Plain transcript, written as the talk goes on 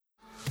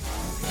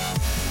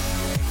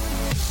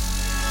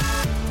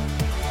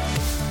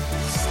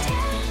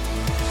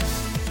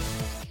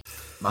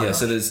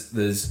So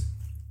there's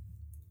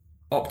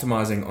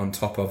optimizing on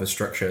top of a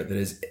structure that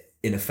is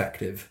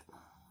ineffective.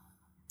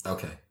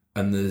 Okay.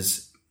 And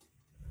there's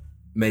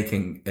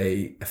making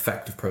a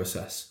effective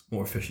process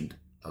more efficient.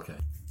 Okay.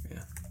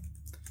 Yeah.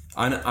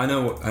 I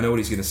know what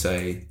he's going to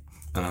say,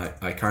 and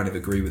I kind of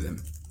agree with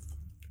him.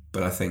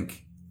 But I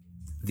think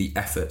the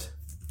effort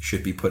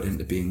should be put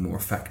into being more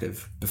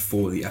effective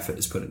before the effort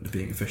is put into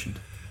being efficient.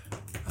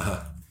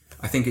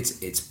 I think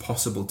it's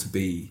possible to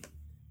be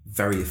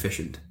very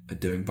efficient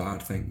at doing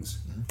bad things.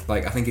 Mm-hmm.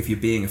 Like, I think if you're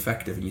being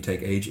effective and you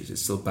take ages,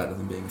 it's still better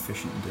than being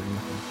efficient and doing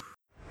nothing.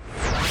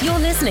 You're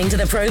listening to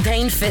the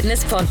Propane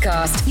Fitness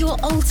Podcast, your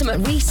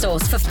ultimate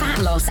resource for fat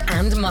loss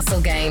and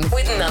muscle gain,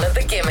 with none of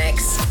the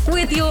gimmicks.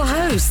 With your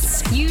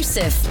hosts,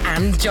 Yusuf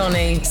and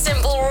Johnny.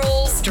 Simple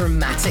rules,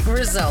 dramatic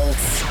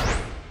results.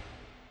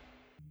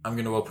 I'm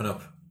going to open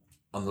up.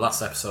 On the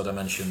last episode, I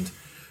mentioned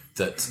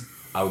that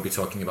I would be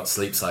talking about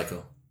Sleep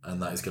Cycle,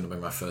 and that is going to be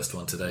my first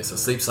one today. So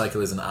Sleep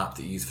Cycle is an app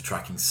that you use for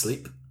tracking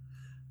sleep.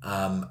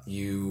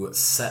 You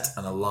set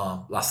an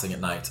alarm last thing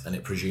at night, and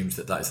it presumes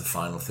that is the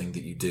final thing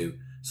that you do.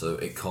 So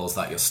it calls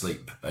that your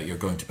sleep, your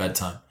going to bed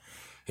time.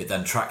 It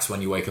then tracks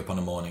when you wake up on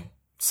a morning,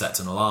 sets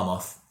an alarm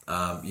off.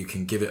 You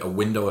can give it a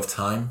window of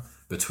time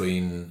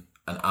between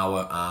an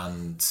hour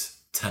and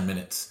 10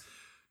 minutes,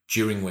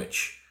 during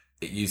which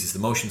it uses the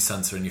motion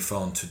sensor in your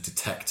phone to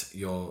detect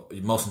your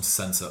motion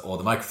sensor or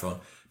the microphone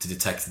to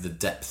detect the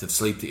depth of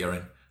sleep that you're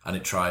in. And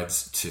it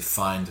tries to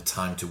find a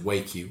time to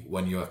wake you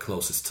when you are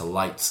closest to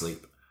light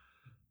sleep.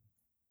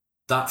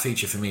 That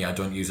feature for me, I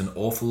don't use an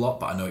awful lot,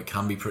 but I know it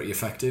can be pretty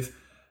effective.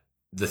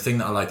 The thing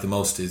that I like the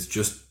most is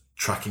just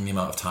tracking the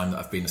amount of time that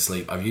I've been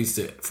asleep. I've used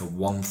it for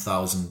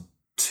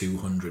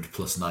 1,200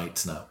 plus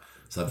nights now.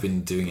 So I've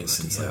been doing it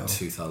since like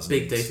 2000.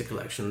 Big data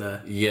collection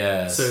there.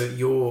 Yeah. So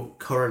your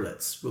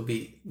correlates will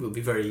be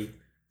very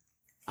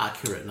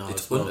accurate now.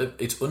 It's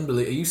unbelievable.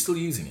 Are you still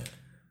using it?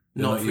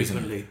 Not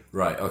frequently.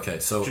 Right, okay.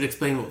 So should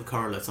explain what the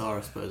correlates are,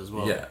 I suppose, as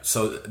well. Yeah,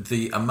 so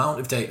the amount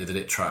of data that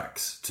it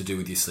tracks to do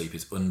with your sleep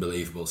is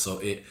unbelievable. So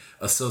it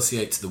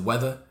associates the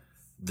weather,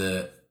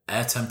 the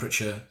air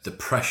temperature, the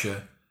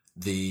pressure,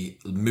 the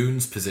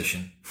moon's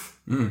position,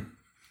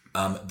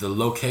 the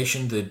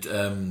location,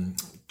 the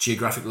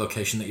geographic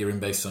location that you're in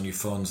based on your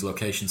phone's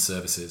location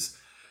services.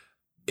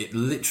 It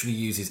literally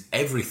uses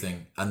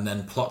everything and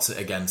then plots it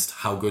against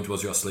how good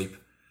was your sleep.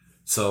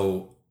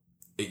 So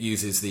it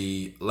uses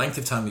the length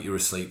of time that you were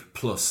asleep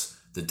plus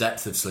the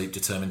depth of sleep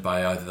determined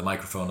by either the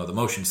microphone or the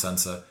motion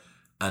sensor,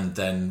 and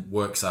then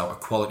works out a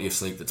quality of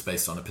sleep that's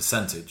based on a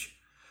percentage.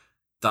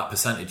 That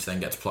percentage then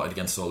gets plotted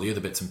against all the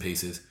other bits and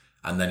pieces,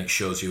 and then it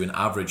shows you an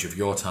average of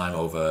your time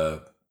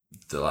over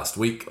the last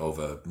week,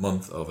 over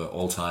month, over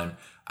all time,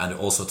 and it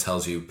also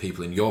tells you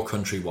people in your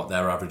country what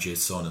their average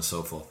is, so on and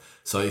so forth.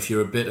 So if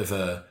you're a bit of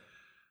the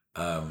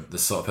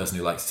sort of person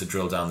who likes to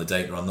drill down the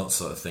data on that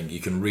sort of thing, you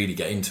can really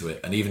get into it.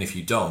 And even if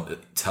you don't, it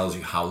tells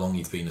you how long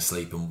you've been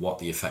asleep and what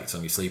the effects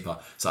on your sleep are.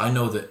 So I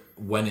know that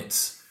when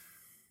it's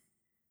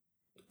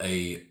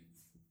a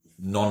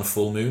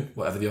non-full moon,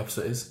 whatever the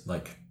opposite is,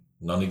 like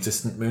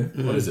non-existent moon,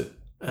 what is it?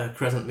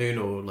 Crescent moon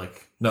or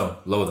like... No,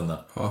 lower than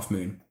that. Half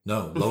moon.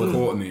 No, lower than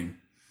quarter moon.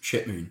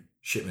 Shit moon.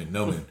 Shit moon,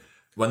 no moon.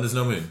 When there's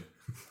no moon,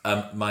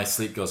 my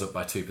sleep goes up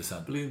by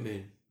 2%. Blue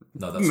moon.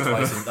 No,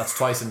 that's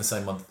twice in the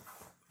same month.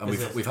 And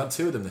we've had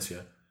two of them this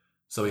year.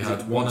 So we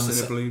had one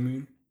in a blue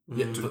moon.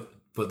 Yeah,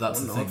 but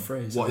that's the thing.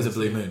 Phrase, what is a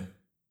blue moon?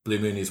 Blue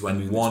moon is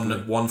when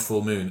one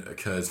full moon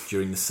occurs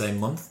during the same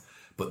month.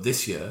 But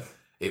this year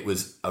it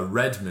was a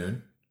red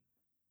moon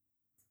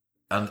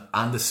and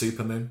a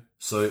super moon.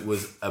 So it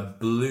was a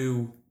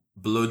blue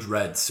blood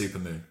red super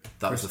moon.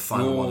 That was the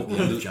final one at the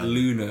end of January.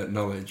 Lunar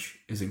knowledge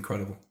is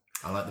incredible.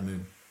 I like the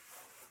moon.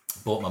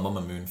 Bought my mum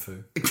a moon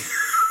for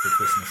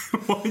Christmas.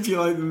 Why do you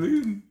like the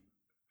moon?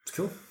 It's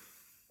cool.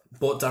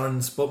 Bought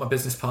my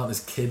business partner's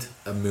kid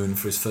a moon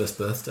for his first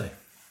birthday.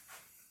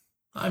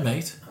 Hi,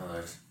 mate.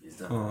 Alright, he's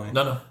done. Oh,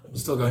 No,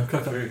 still going.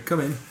 come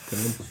in.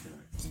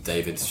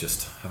 David's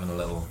just having a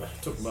little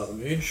Talking about the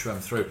moon. swim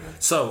through.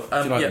 So,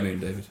 Do you like the moon,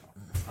 David?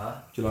 Huh?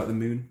 Do you like the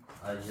moon?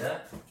 Yeah.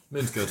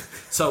 Moon's good.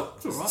 So,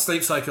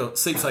 Sleep Cycle.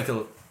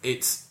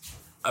 It's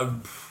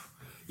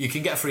you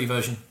can get a free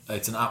version.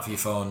 It's an app for your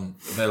phone,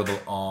 available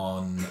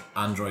on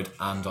Android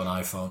and on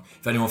iPhone.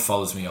 If anyone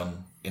follows me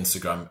on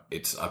Instagram,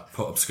 I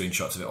put up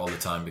screenshots of it all the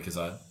time because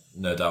I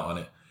nerd out on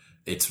it.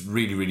 It's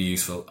really, really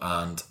useful,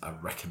 and I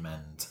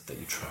recommend that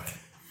you try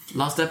it.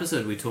 Last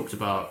episode we talked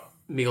about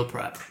meal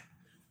prep.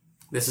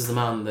 This is the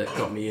man that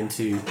got me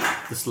into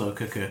the slow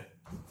cooker.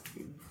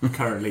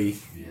 Currently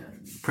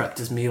prepped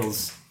his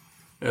meals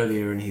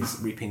earlier and he's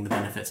reaping the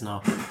benefits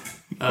now.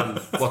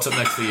 What's up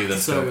next for you then?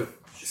 So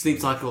Sleep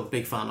Cycle,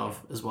 big fan of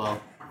as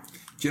well.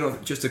 Do you know,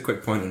 just a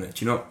quick point on it,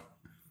 do you know,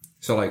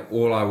 so like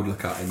all I would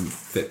look at in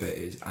Fitbit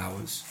is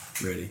hours,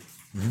 really.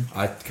 Mm-hmm.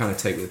 I kind of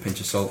take with a pinch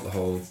of salt the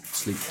whole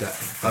sleep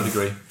depth. I'd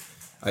agree.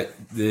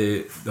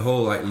 The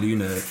whole like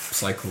lunar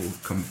cycle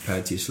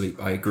compared to your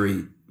sleep, I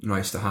agree,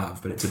 nice to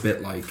have, but it's a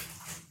bit like,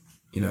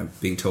 you know,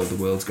 being told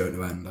the world's going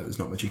to end, like there's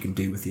not much you can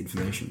do with the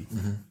information.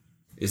 Mm-hmm.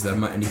 Is there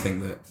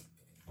anything that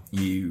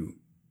you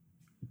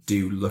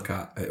do look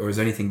at, or is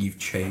there anything you've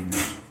changed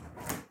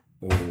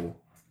or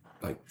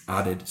like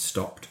added,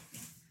 stopped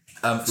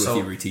with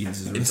your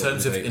routines? As a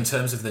result of in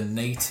terms of the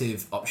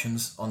native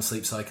options on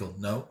Sleep Cycle,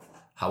 no.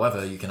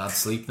 However, you can add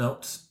sleep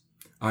notes.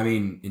 I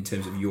mean, in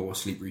terms of your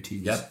sleep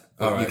routines. Yep.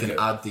 You can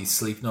add these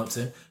sleep notes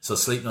in. So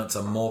sleep notes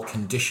are more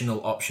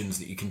conditional options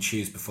that you can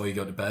choose before you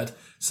go to bed.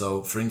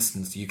 So, for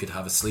instance, you could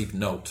have a sleep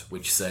note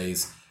which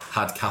says,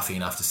 had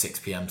caffeine after 6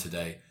 p.m.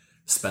 today,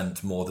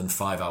 spent more than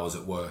 5 hours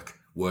at work,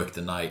 worked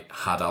the night,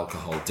 had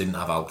alcohol, didn't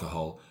have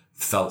alcohol,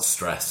 felt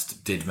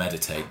stressed, did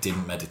meditate,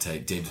 didn't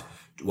meditate,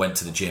 went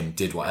to the gym,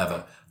 did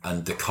whatever.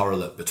 And the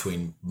correlate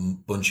between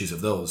bunches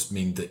of those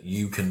mean that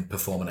you can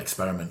perform an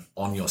experiment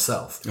on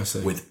yourself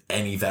with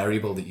any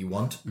variable that you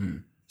want.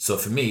 So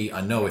for me,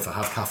 I know if I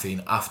have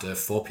caffeine after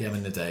 4 p.m.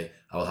 in the day,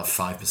 I will have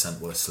 5%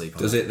 worse sleep.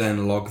 Does it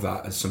then log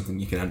that as something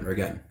you can enter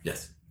again?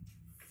 Yes.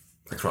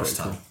 Across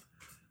time.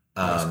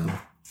 Cool.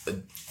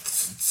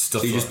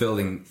 So you're just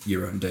building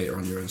your own data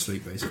on your own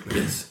sleep,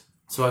 basically. Yes.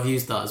 So I've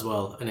used that as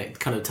well, and it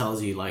kind of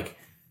tells you like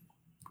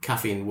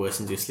caffeine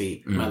worsens your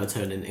sleep,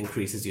 melatonin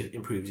improves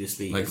your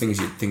sleep. Like things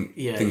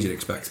you'd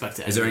expect.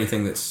 Is there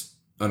anything that's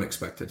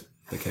unexpected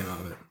that came out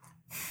of it?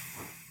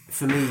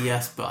 For me,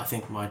 yes, but I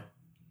think my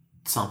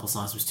sample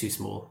size was too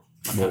small.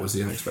 What was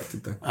the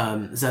unexpected thing?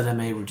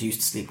 ZMA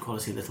reduced sleep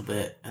quality a little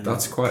bit. And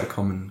that's quite a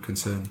common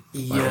concern.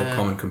 Like a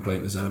common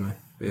complaint with ZMA.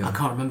 Yeah. I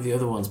can't remember the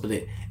other ones, but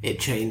it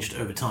changed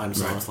over time,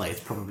 so I was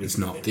like, it's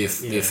not. The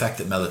effect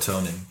that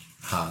melatonin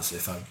has,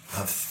 if I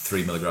have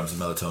 3 milligrams of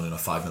melatonin or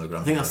 5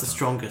 milligrams, I think that's the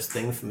strongest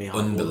thing for me.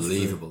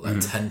 Unbelievable, like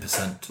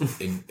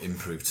 10%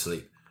 improved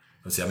sleep.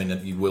 Obviously, I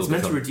mean, you will. It's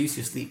meant to reduce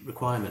your sleep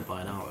requirement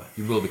by an hour.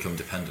 You will become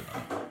dependent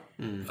on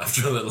it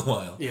after a little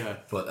while. Yeah.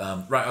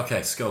 But right,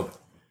 okay, scope.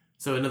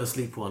 So another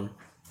sleep one,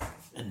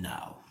 and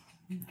now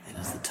it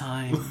is the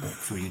time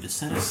for you to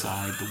set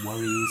aside the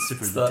worries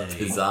for the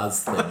day.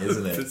 Pizzazz thing,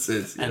 isn't it? It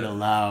is, yeah. And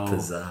allow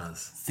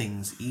Pizzazz.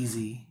 things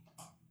easy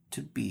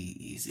to be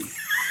easy.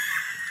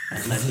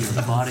 And let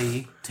your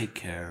body take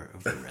care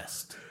of the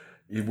rest.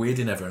 You're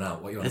weirding everyone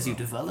out. What are you on As you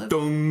about? develop...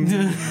 Dong.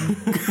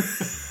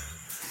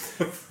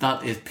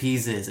 That is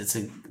Peases. It's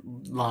a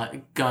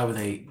guy with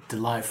a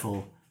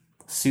delightful,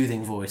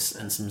 soothing voice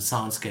and some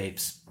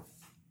soundscapes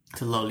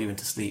to lull you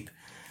into sleep.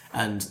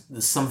 And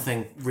there's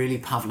something really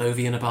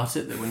Pavlovian about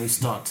it, that when you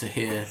start to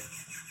hear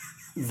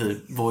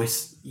the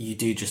voice, you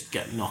do just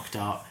get knocked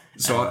out.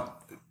 Sorry.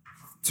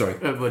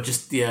 But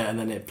just, and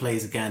then it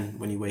plays again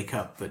when you wake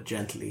up, but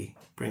gently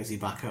brings you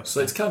back up. So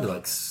it's kind of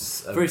like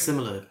very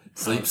similar.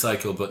 Sleep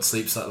cycle, but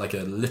sleep like a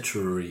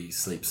literary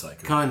sleep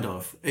cycle. Kind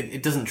of.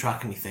 It doesn't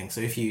track anything.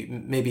 So if you're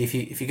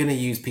going to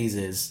use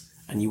Peases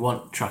and you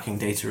want tracking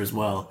data as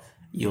well,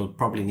 you'll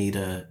probably need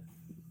a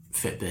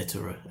Fitbit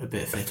or a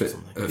BitFit or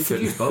something. You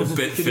could use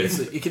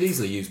both. You could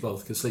easily use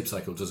both because sleep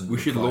cycle doesn't. We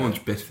should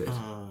launch BitFit.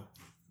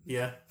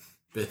 Yeah.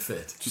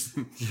 BitFit.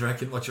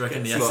 What do you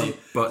reckon? The SE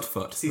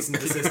Buttfoot. Cease and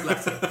desist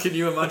letter. Can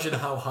you imagine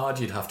how hard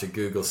you'd have to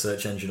Google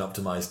search engine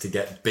optimize to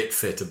get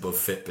BitFit above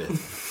Fitbit?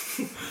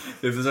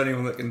 If there's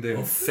anyone that can do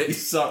it.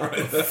 Sat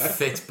right there.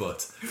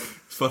 Fitbutt.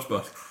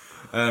 Footbutt.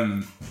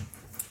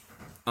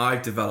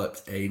 I've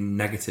developed a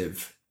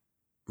negative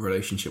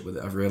relationship with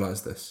it. I've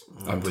realised this.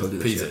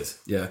 With Peases?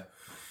 Yeah.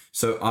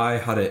 So I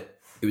had it.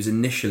 It was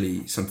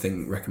initially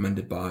something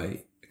recommended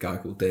by a guy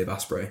called Dave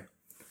Asprey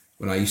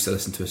when I used to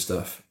listen to his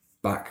stuff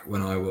back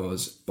when I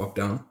was bogged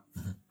down,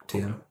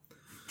 TM.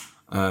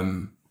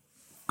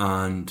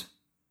 And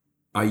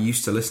I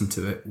used to listen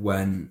to it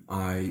when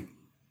I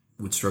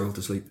would struggle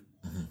to sleep.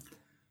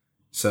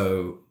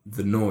 So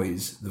the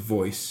noise, the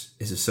voice,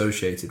 is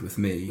associated with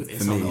me,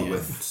 with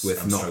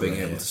not being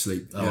able to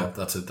sleep. Oh,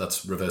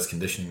 that's reverse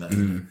conditioning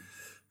then.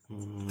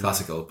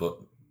 Classical, but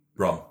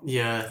wrong.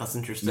 Yeah, that's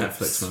interesting.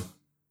 Netflix, man.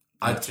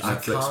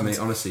 Netflix, mate,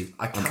 honestly.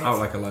 I'm out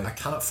like a light. I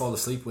cannot fall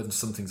asleep when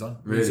something's on.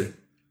 Really?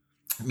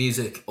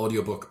 Music,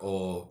 audiobook,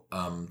 or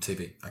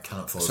TV. I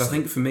cannot fall asleep. So I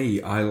think for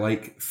me, I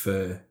like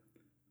for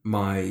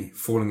my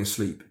falling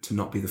asleep to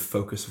not be the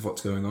focus of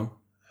what's going on.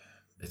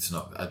 It's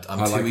not. I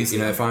too like easy.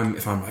 If I'm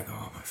like,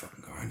 oh my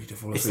fucking god, I need to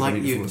fall asleep. It's like I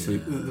need to fall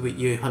asleep.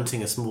 you're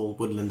hunting a small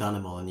woodland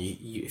animal, and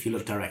you if you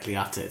look directly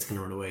at it, it's going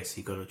to run away. So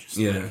you got to just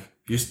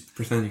just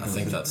pretend you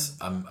can't.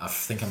 I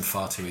think I'm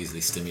far too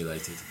easily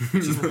stimulated,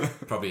 which is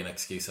probably an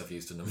excuse I've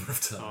used a number of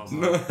times.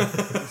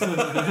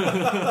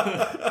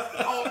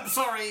 Oh,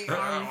 sorry,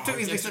 I'm too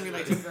easily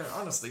stimulated.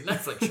 Honestly,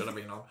 Netflix should have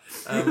been on.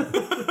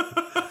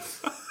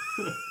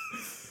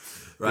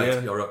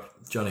 Right, you're up,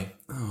 Johnny.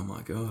 Oh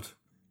my god,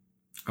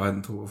 I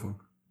hadn't thought of one.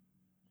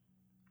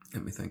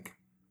 Let me think.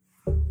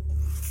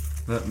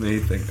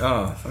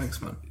 Oh,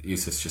 thanks, man.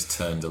 Yusuf's just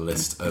turned a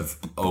list of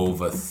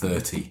over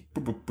 30.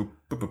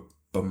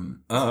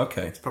 Oh,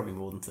 okay. It's probably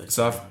more than 30.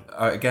 So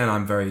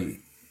I'm very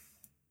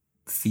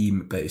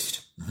theme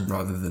based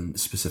rather than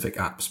specific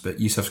apps. But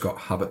Yusuf's got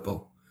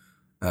Habitbull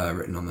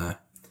written on there.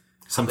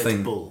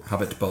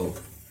 Habitbull,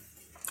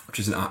 which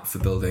is an app for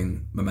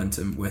building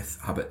momentum with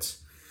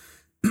habits.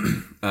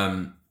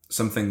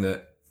 Something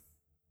that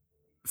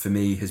for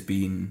me has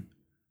been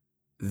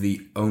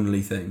the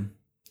only thing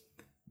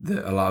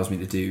that allows me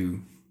to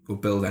do or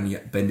build any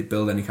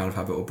kind of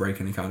habit or break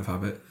any kind of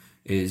habit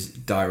is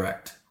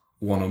direct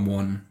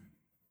one-on-one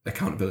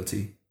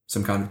accountability,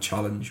 some kind of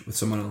challenge with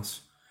someone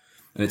else.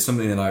 And it's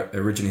something that I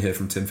originally heard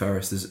from Tim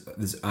Ferriss.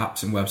 There's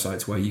apps and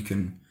websites where you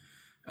can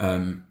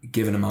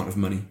give an amount of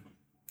money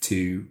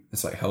to,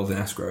 it's like held in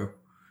escrow,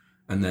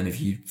 and then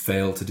if you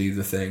fail to do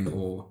the thing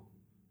or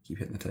keep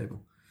hitting the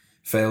table,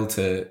 fail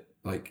to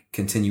like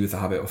continue with the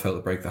habit or fail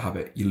to break the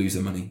habit, you lose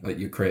the money. Like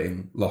you're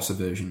creating loss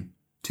aversion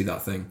to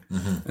that thing.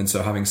 And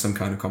so having some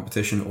kind of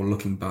competition or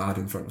looking bad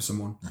in front of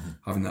someone,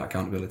 having that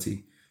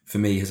accountability for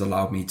me has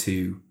allowed me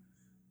to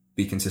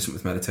be consistent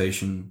with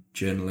meditation,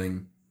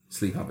 journaling,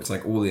 sleep habits,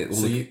 like all the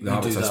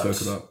habits I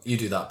spoke about. You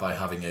do that by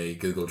having a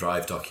Google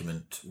Drive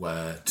document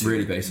where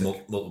really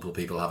basic. Multiple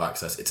people have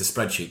access. It's a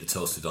spreadsheet that's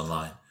hosted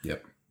online.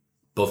 Yep.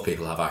 Both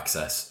people have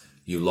access.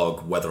 You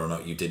log whether or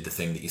not you did the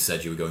thing that you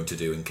said you were going to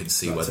do and can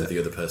see whether the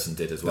other person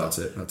did as well. That's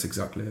it. That's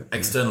exactly it.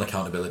 External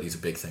accountability is a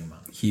big thing, man.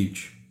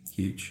 Huge.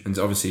 And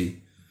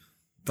obviously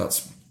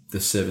that's the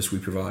service we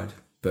provide,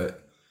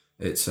 but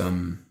it's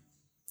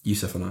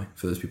Yusuf and I,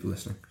 for those people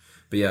listening.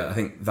 But yeah, I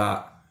think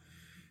that,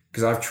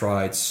 because I've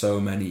tried so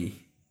many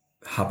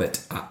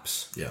habit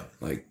apps. Yeah.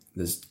 Like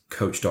there's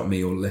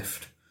Coach.me or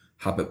Lyft,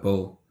 Habit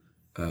Bull.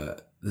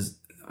 There's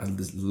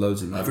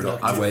loads of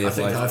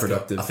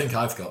productive. I think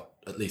I've got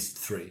at least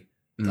 3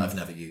 that I've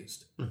never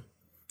used.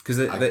 Because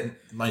I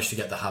managed to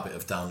get the habit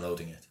of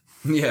downloading it.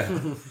 Yeah.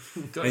 And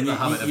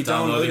you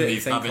download it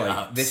and think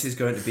like, this is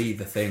going to be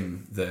the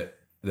thing that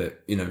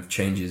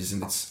changes,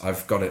 and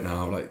I've got it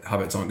now. Like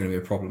habits aren't going to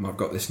be a problem. I've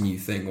got this new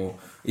thing. Or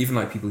even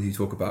like people who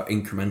talk about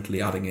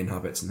incrementally adding in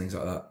habits and things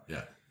like that.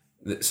 Yeah.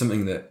 That's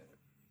something that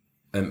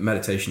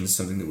meditation is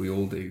something that we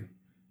all do.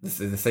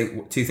 The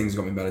thing, 2 things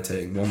got me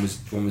meditating. One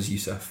was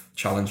Yusuf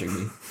challenging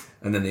me,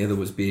 and then the other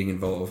was being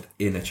involved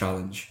in a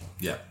challenge.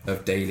 Yeah.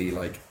 Of daily,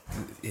 like,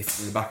 if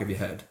in the back of your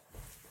head,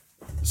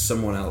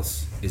 someone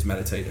else is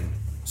meditating,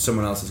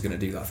 someone else is going to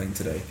do that thing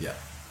today. Yeah.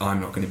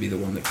 I'm not going to be the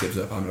one that gives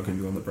up. I'm not going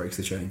to be the one that breaks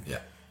the chain. Yeah.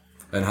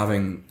 And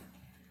having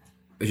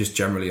just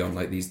generally on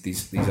like these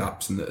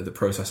apps and the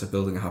process of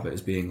building a habit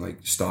is being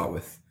like, start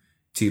with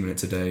 2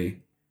 minutes a day,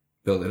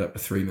 build it up to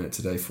 3 minutes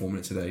a day, 4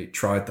 minutes a day.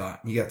 Tried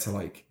that. You get to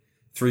like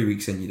 3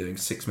 weeks in, you're doing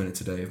 6 minutes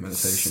a day of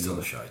meditation.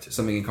 Still shite.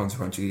 Something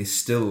inconsequential. You're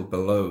still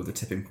below the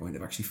tipping point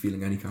of actually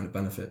feeling any kind of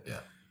benefit. Yeah.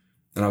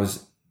 And I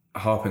was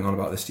harping on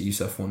about this to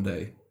Yusuf one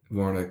day. We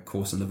were on a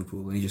course in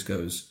Liverpool, and he just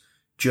goes,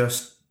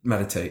 just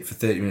meditate for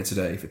 30 minutes a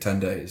day for 10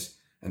 days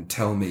and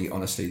tell me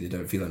honestly they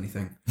don't feel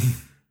anything.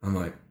 I'm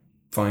like,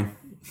 fine.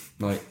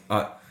 Like,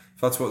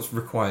 if that's what's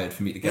required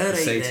for me to get to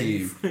say to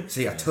you,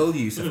 see, I told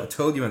you, Yusuf, I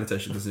told you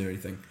meditation doesn't do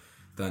anything.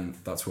 Then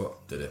that's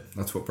what did it.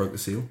 That's what broke the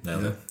seal.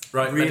 Nailed it.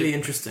 Right, really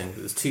interesting.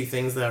 There's 2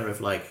 things there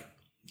of like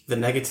the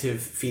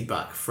negative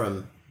feedback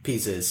from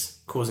pizzas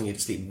causing you to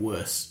sleep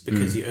worse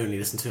because you only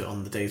listen to it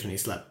on the days when you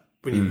slept,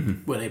 when you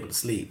weren't able to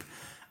sleep,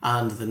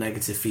 and the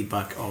negative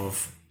feedback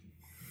of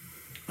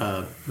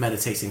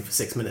meditating for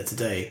 6 minutes a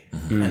day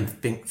and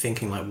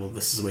thinking like, well,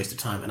 this is a waste of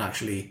time, and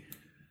actually,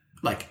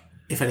 like,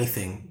 if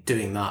anything,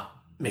 doing that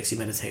makes you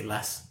meditate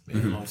less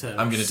in the long term.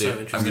 I'm going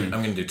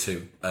to do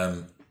 2.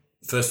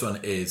 First one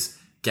is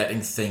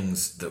getting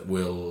things that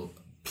will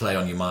play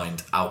on your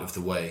mind out of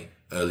the way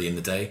early in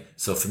the day.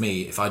 So for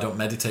me, if I don't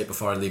meditate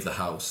before I leave the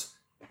house,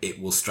 it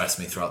will stress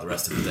me throughout the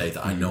rest of the day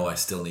that I know I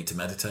still need to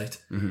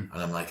meditate. And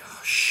I'm like,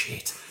 oh,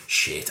 shit,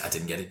 I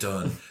didn't get it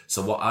done.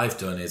 So what I've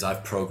done is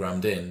I've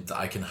programmed in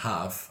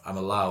that I'm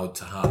allowed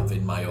to have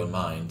in my own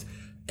mind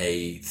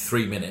a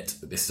 3-minute,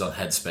 this is on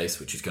Headspace,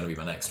 which is going to be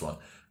my next one,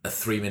 a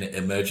 3-minute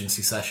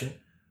emergency session,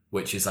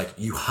 which is like,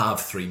 you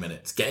have 3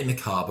 minutes. Get in the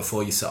car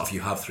before you set off,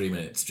 you have 3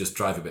 minutes. Just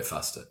drive a bit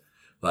faster.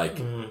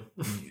 Like,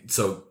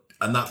 so,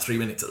 and that 3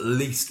 minutes at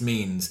least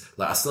means,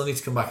 like, I still need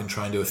to come back and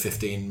try and do a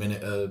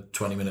 15-minute,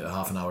 20-minute,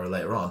 half an hour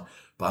later on.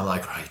 But I'm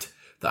like, right,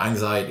 the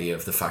anxiety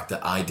of the fact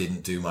that I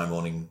didn't do my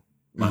morning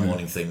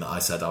thing that I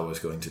said I was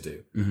going to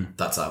do,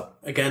 that's out.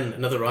 Again,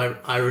 another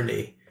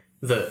irony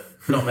that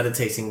not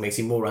meditating makes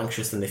you more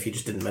anxious than if you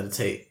just didn't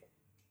meditate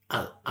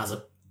as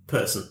a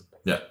person.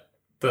 Yeah.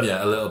 But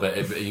yeah, a little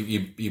bit.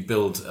 You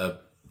build a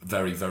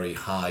very, very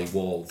high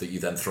wall that you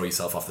then throw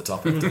yourself off the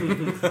top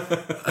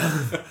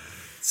of.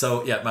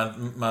 So yeah,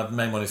 my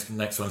main one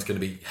next one's going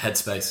to be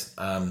Headspace.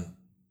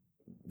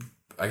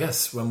 I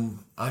guess when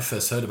I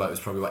first heard about it was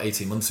probably about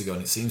 18 months ago,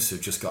 and it seems to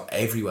have just got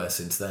everywhere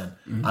since then.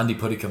 Andy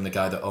Puddicombe, the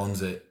guy that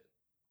owns it,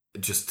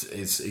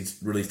 he's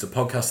released a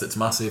podcast that's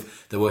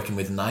massive. They're working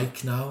with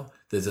Nike now.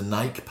 There's a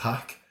Nike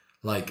pack.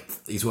 Like,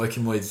 he's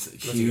working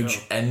with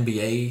huge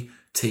NBA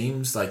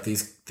teams, like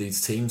these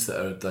teams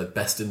that are the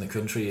best in the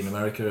country in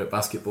America at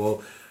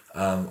basketball,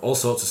 all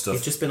sorts of stuff.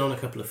 He's just been on a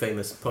couple of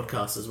famous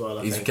podcasts as well.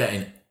 He's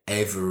getting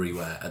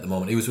everywhere at the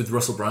moment. He was with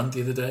Russell Brand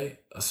the other day.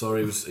 I saw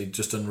he'd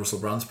just done Russell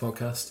Brand's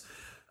podcast.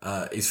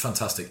 He's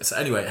fantastic. So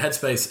anyway,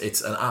 Headspace,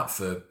 it's an app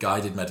for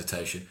guided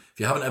meditation. If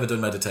you haven't ever done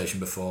meditation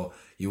before,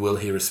 you will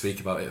hear us speak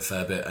about it a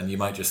fair bit, and you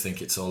might just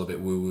think it's all a bit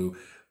woo-woo.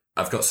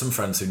 I've got some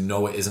friends who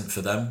know it isn't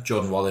for them.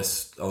 Jordan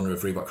Wallace, owner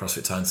of Reebok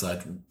CrossFit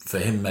Tyneside, for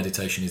him,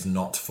 meditation is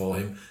not for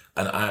him.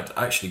 And I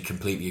actually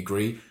completely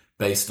agree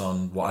based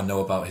on what I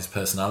know about his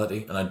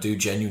personality. And I do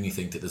genuinely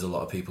think that there's a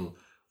lot of people,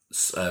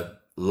 a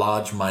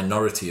large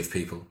minority of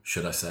people,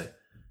 should I say,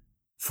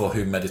 for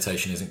whom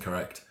meditation isn't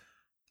correct.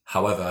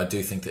 However, I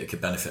do think that it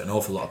could benefit an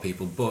awful lot of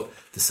people. But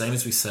the same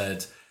as we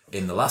said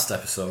in the last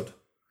episode,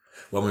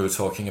 when we were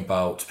talking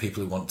about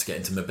people who want to get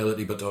into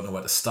mobility but don't know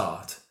where to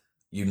start,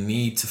 you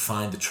need to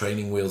find the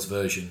training wheels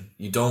version.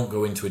 You don't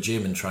go into a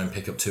gym and try and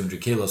pick up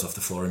 200 kilos off the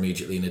floor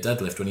immediately in a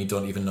deadlift when you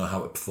don't even know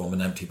how to perform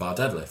an empty bar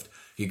deadlift.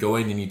 You go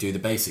in and you do the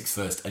basics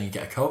first and you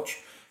get a coach.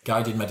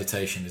 Guided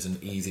meditation is an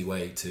easy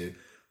way to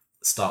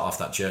start off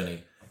that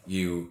journey.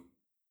 You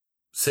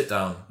sit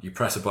down, you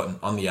press a button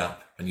on the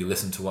app and you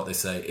listen to what they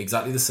say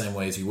exactly the same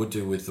way as you would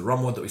do with the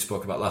ROM that we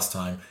spoke about last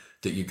time,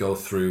 that you go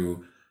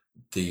through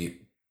the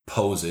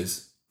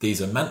poses.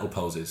 These are mental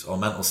poses or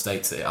mental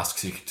states that it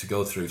asks you to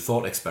go through,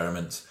 thought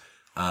experiments.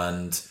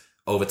 And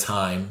over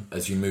time,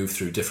 as you move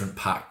through different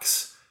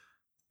packs,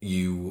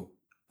 you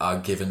are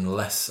given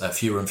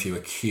fewer and fewer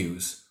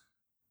cues,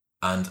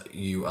 and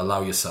you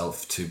allow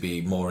yourself to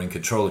be more in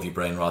control of your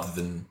brain rather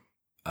than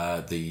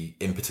the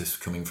impetus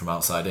coming from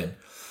outside in.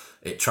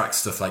 It tracks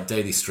stuff like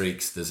daily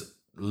streaks. There's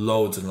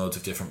loads and loads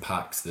of different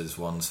packs. There's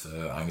ones for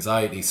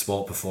anxiety,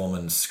 sport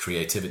performance,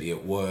 creativity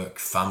at work,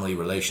 family,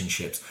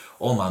 relationships,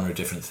 all manner of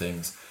different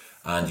things.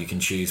 And you can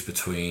choose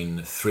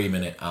between 3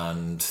 minute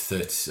and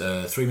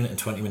 3 minute and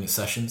 20 minute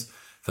sessions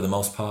for the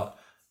most part.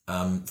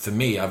 For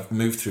me, I've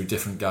moved through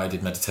different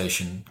guided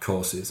meditation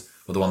courses,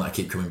 but the one that I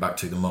keep coming back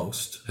to the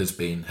most has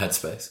been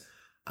Headspace.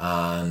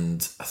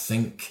 And I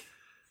think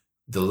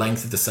the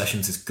length of the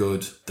sessions is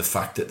good. The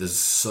fact that there's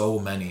so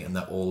many and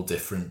they're all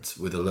different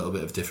with a little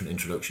bit of different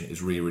introduction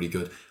is really, really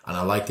good. And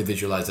I like the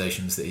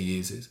visualizations that he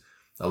uses.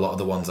 A lot of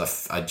the ones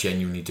I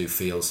genuinely do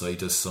feel. So he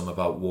does some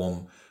about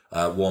warm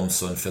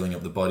sun filling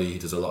up the body. He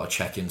does a lot of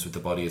check-ins with the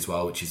body as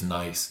well, which is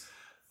nice.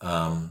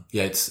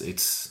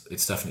 It's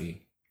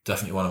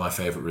definitely one of my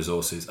favorite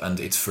resources, and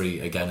it's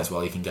free again as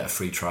well. You can get a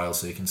free trial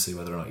so you can see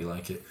whether or not you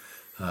like it.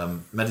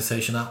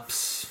 Meditation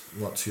apps.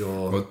 What's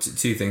your... Well,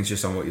 two things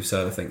just on what you've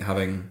said. I think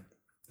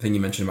you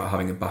mentioned about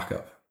having a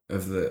backup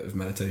of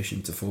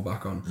meditation to fall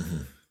back on. Mm-hmm.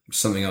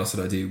 Something else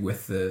that I do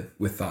with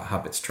that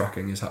habits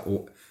tracking is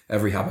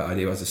every habit I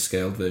do has a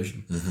scaled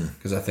version,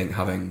 because I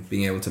think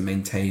being able to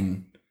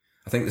maintain,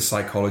 I think the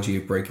psychology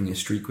of breaking a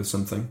streak with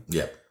something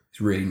is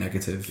really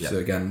negative. So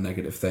again, a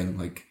negative thing,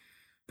 like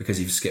because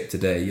you've skipped a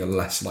day, you're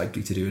less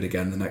likely to do it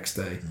again the next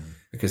day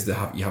because you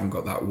haven't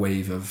got that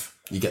wave of...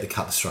 You get the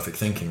catastrophic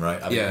thinking,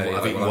 right?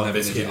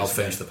 I'll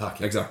finish the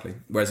packet. Exactly.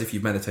 Whereas if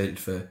you've meditated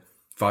for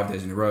 5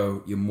 days in a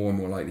row, you're more and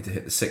more likely to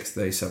hit the 6th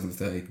day, 7th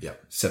day,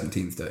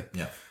 17th day.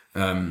 Yeah.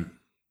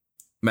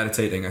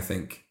 Meditating, I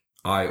think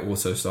I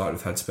also started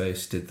with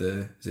Headspace, did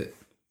is it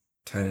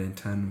 10 in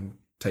 10,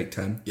 take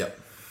 10? Yep.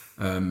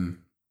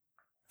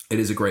 It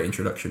is a great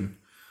introduction.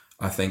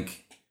 I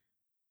think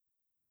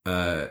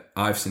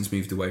I've since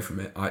moved away from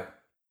it.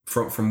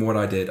 From what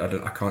I did,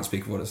 I can't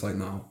speak of what it's like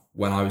now.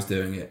 When I was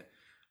doing it,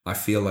 I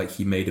feel like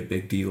he made a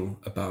big deal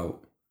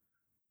about,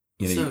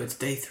 So it's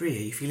day 3.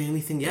 Are you feeling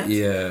anything yet?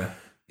 Yeah.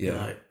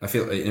 Right. I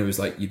feel it was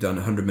like you've done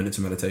 100 minutes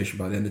of meditation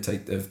by the end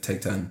of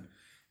take 10.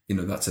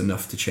 That's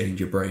enough to change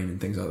your brain and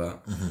things like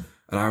that. Mm-hmm.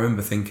 And I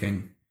remember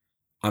thinking,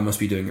 I must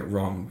be doing it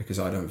wrong because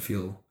I don't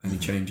feel any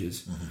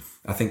changes.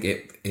 I think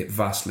it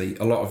vastly,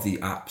 a lot of the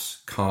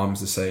apps,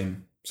 Calm's the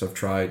same. So I've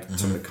tried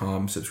some of the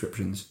Calm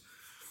subscriptions.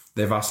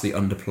 They vastly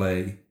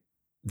underplay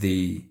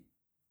the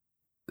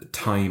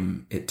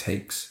time it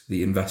takes,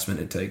 the investment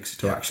it takes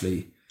to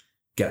actually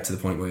get to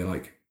the point where you're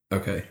like,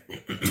 okay,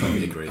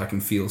 Totally agree. I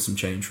can feel some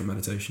change from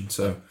meditation.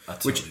 So, I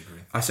totally agree.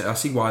 I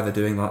see why they're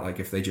doing that. Like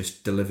if they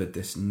just delivered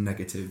this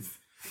negative,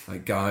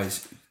 like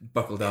guys,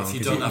 buckle down. If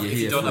you don't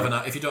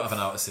have an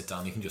hour to sit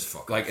down, you can just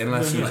fuck. Like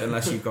unless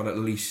you've got at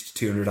least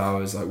 200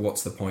 hours, like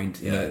what's the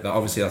point?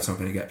 Obviously that's not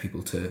going to get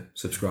people to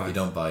subscribe. You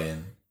don't buy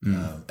in.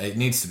 It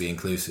needs to be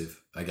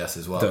inclusive, I guess,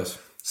 as well. It does.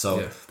 So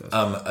Yeah, it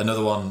does.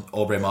 Another one,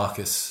 Aubrey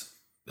Marcus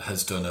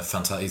has done a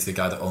fantastic. He's the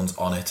guy that owns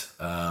On It.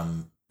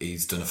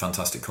 He's done a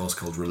fantastic course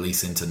called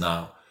Release Into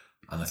Now,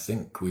 and I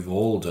think we've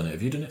all done it.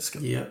 Have you done it,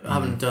 Skip? Yeah, I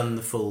haven't done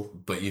the full.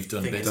 But you've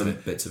done Think bits I've of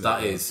done it. bits of it,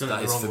 That yeah. is Done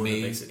it the for wrong order,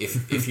 me. basically.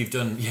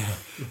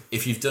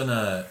 If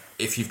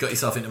you've got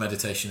yourself into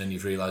meditation and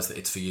you've realised that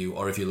it's for you,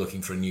 or if you're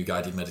looking for a new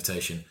guided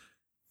meditation,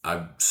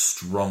 I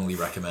strongly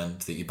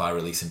recommend that you buy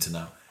Release Into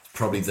Now.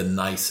 Probably the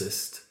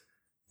nicest,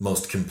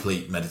 most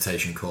complete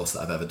meditation course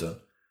that I've ever done.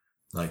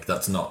 Like,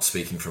 that's not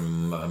speaking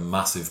from a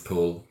massive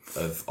pool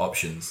of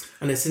options.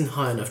 And it's in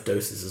high enough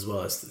doses as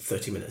well. It's the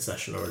 30-minute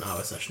session or an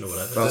hour session or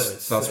whatever.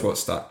 That's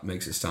what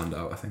makes it stand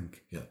out, I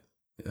think. Yeah,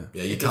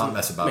 Yeah. you can't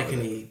mess about make with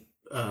it. any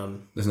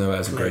There's no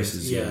airs and claims.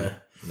 graces. Yeah.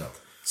 No.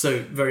 So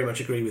very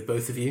much agree with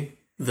both of you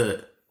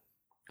that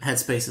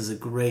Headspace is a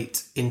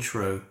great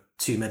intro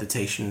to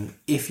meditation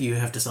if you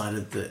have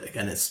decided that,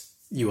 again,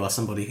 you are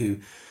somebody who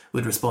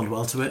would respond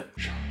well to it.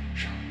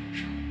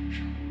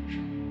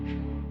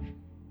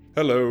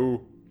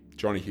 Hello.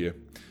 Johnny here.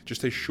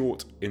 Just a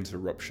short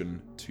interruption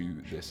to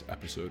this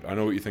episode. I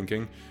know what you're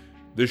thinking.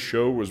 This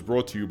show was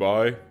brought to you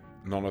by...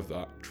 None of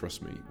that,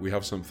 trust me. We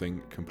have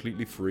something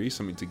completely free,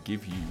 something to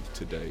give you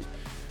today.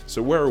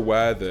 So we're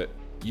aware that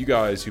you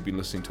guys who've been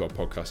listening to our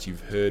podcast,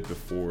 you've heard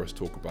before us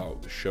talk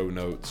about the show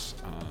notes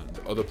and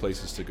other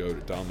places to go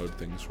to download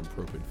things from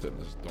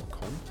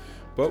propanefitness.com.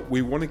 But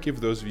we want to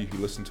give those of you who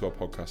listen to our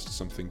podcast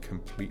something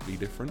completely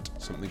different,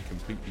 something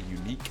completely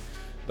unique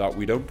that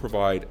we don't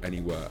provide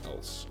anywhere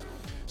else.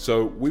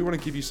 So we want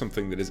to give you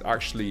something that is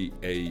actually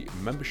a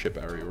membership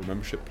area or a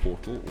membership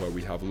portal where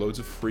we have loads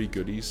of free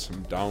goodies,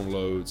 some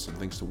downloads, some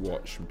things to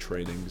watch, some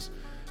trainings,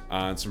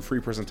 and some free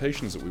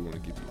presentations that we want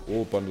to give you,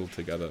 all bundled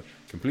together,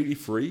 completely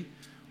free.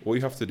 All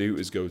you have to do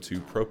is go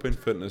to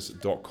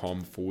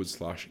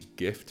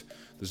propanefitness.com/gift.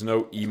 There's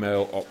no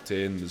email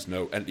opt-in, there's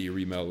no enter your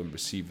email and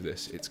receive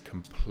this. It's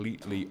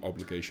completely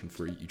obligation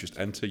free. You just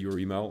enter your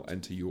email,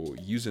 enter your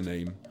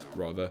username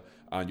rather,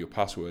 and your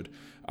password,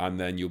 and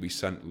then you'll be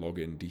sent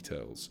login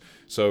details.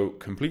 So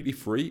completely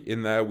free.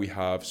 In there we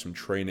have some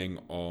training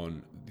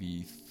on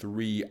the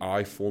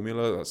 3I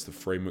formula. That's the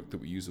framework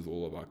that we use with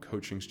all of our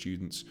coaching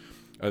students,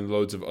 and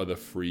loads of other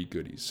free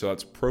goodies. So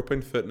that's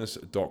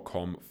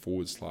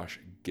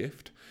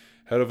propanefitness.com/gift.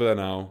 Head over there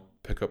now,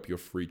 pick up your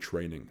free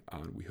training,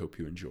 and we hope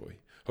you enjoy.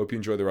 Hope you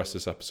enjoy the rest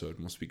of this episode, and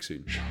we'll speak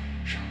soon.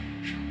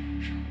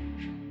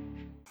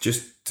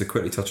 Just to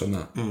quickly touch on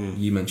that,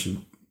 you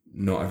mentioned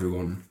not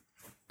everyone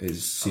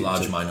is... A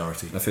large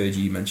minority. I've heard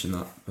you mention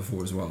that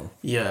before as well.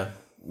 Yeah.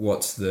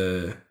 What's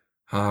the...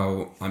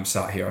 How I'm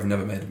sat here, I've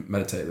never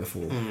meditated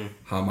before.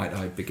 How might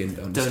I begin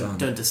to understand?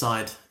 Don't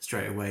decide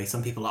straight away.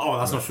 Some people are,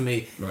 that's not for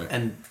me. Right.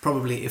 And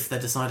probably if they're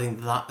deciding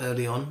that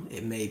early on,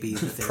 it may be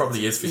the thing.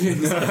 Probably is for you.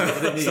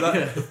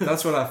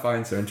 That's what I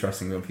find so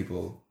interesting when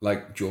people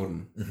like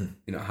Jordan.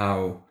 You know,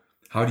 how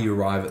do you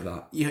arrive at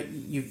that?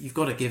 You've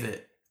got to give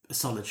it a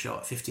solid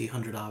shot, 50,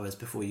 100 hours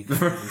before you can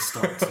even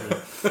start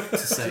to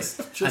say.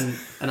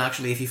 And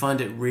actually, if you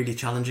find it really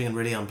challenging and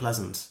really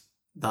unpleasant,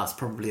 that's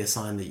probably a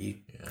sign that you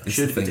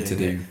should be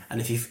doing it. And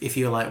if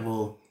you're like,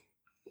 well,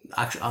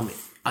 actually,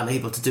 I'm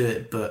able to do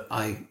it, but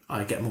I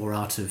get more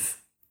out of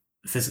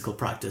physical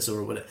practice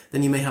or whatever,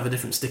 then you may have a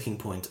different sticking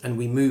point. And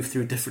we move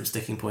through different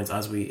sticking points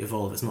as we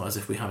evolve. It's not as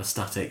if we have a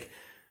static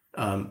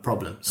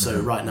problem. So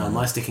right now,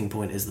 my sticking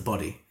point is the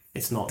body.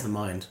 It's not the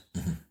mind.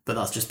 But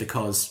that's just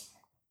because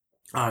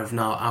I've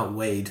now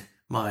outweighed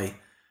my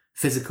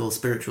physical,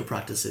 spiritual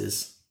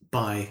practices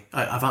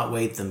I've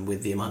outweighed them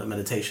with the amount of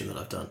meditation that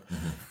I've done.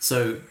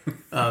 So,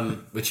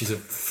 which is a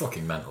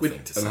fucking mental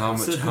thing to say. And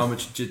how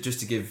much, just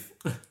to give,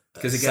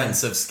 because again,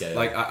 sense of scale.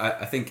 Like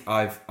I think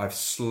I've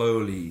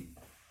slowly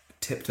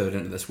tiptoed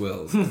into this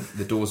world.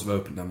 The doors have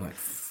opened. I'm like,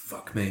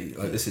 fuck me,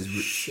 like this is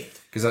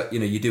shit. Because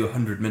you do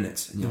 100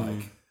 minutes, and you're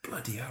like,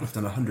 bloody hell, I've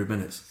done 100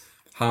 minutes.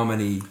 How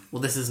many?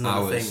 Well, this is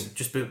another hours? thing.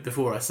 Just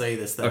before I say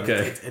this, then,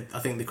 okay. I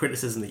think the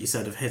criticism that you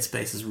said of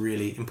Headspace is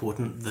really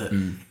important. That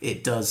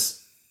it does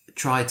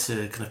try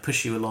to kind of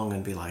push you along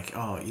and be like,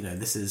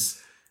 this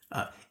is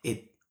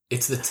it.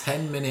 It's the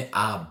 10-minute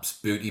abs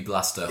booty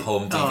blaster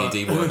home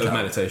DVD workout. Of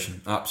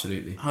meditation,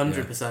 absolutely,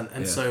 100%.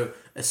 And so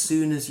as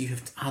soon as you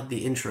have had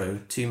the intro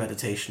to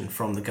meditation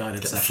from the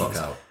guided sessions,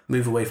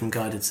 move away from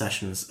guided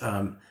sessions.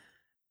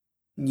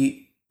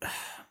 They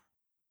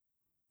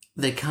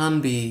can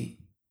be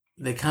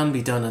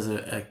done as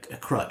a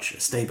crutch,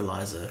 a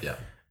stabilizer. Yeah.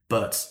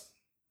 But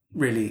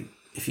really,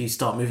 if you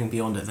start moving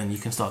beyond it, then you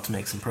can start to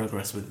make some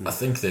progress with them. I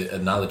think the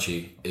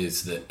analogy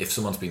is that if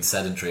someone's been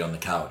sedentary on the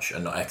couch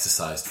and not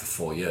exercised for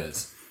 4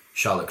 years,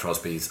 Charlotte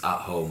Crosby's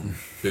at-home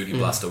booty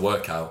blaster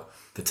workout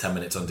for 10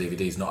 minutes on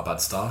DVD is not a bad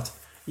start.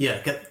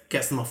 Yeah,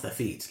 gets them off their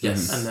feet.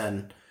 Yes. And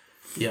then,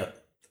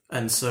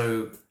 and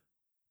so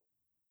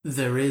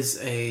there is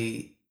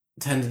a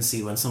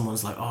tendency when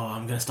someone's like,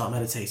 I'm going to start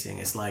meditating.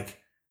 It's like,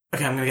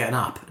 okay, I'm going to get an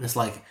app. And it's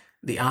like,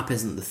 the app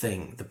isn't the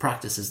thing. The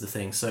practice is the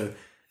thing. So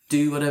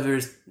do whatever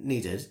is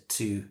needed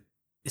to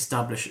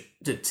establish,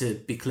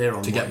 to be clear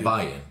on... To get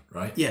buy-in,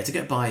 right? Yeah, to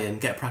get buy-in,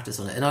 get practice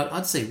on it. And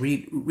I'd say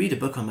read a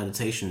book on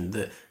meditation.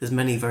 There's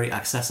many very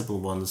accessible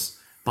ones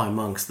by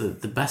monks. The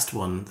best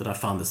one that I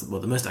found,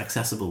 the most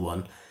accessible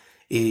one,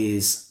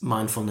 is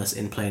Mindfulness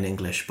in Plain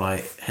English by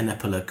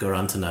Henepola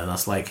Gorantana. And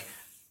that's like,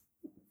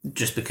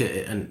 just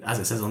because, and as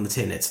it says on the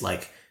tin, it's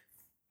like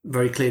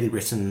very clearly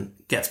written,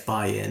 gets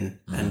buy-in,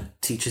 and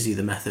teaches you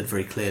the method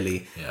very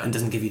clearly, and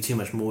doesn't give you too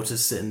much more to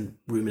sit and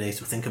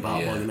ruminate or think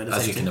about while you're meditating.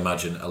 As you can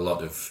imagine, a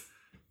lot of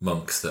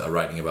monks that are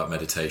writing about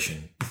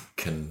meditation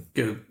can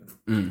go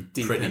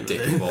deep pretty in deep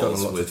with it. Got a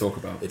balls lot with, to talk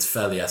about. It's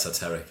fairly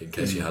esoteric, in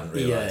case you hadn't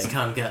realised. Yeah, it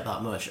can get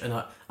that much.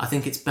 And I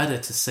think it's better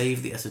to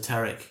save the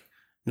esoteric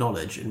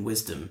knowledge and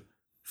wisdom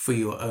for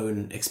your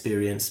own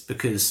experience,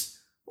 because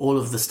all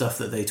of the stuff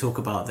that they talk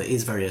about that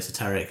is very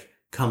esoteric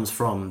comes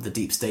from the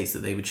deep states that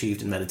they've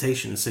achieved in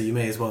meditation. So you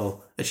may as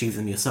well achieve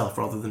them yourself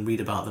rather than read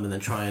about them and then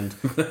try and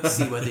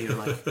see whether you're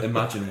like...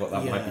 Imagine what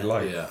that might be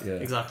like. Yeah.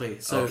 Exactly.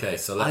 So,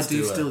 let's I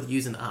do still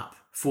use an app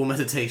for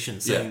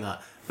meditation saying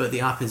that, but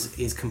the app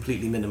is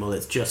completely minimal.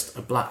 It's just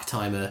a black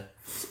timer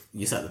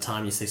you set the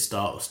time, you say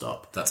start or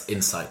stop. That's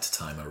Insight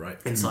Timer, right?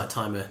 Insight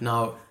Timer.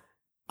 Now,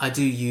 I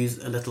do use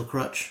a little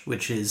crutch,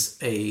 which is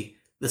the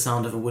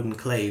sound of a wooden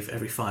clave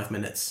every 5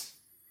 minutes,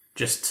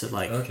 just to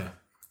Okay.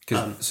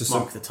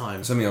 mark the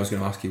time. Something I was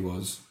going to ask you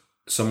was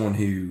someone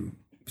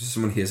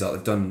hears that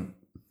they've done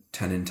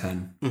 10 in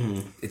 10.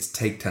 Mm-hmm. It's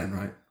take 10,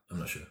 right? I'm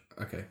not sure.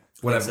 Okay,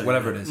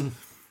 whatever it is.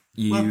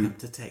 Welcome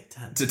to take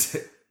 10.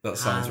 That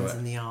sounds Hands right.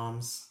 in the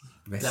arms.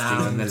 Resting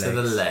Down on the to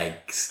the legs.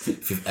 legs.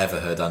 If you've ever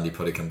heard Andy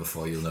Puddicombe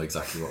before, you'll know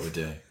exactly what we're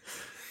doing.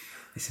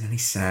 Listen, any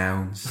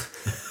sounds,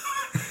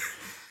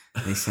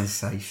 any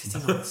sensations.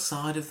 On the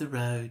side of the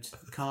road,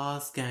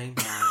 cars going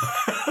by.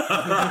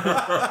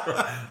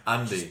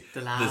 Andy,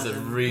 The there's a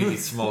loud- really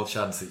small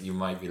chance that you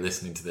might be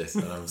listening to this,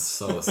 and I'm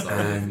so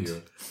sorry And- if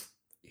you.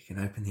 You can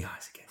open the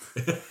eyes again.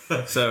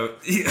 So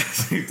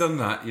you've done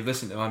that. You've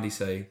listened to Andy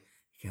say,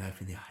 "You can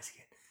open the eyes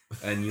again,"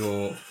 and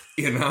you're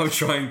now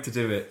trying to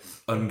do it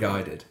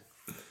unguided.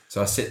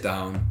 So I sit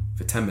down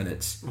for 10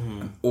 minutes,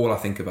 and all I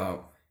think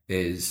about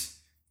is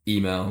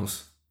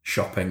emails,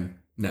 shopping,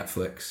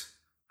 Netflix,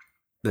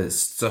 the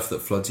stuff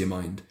that floods your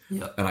mind.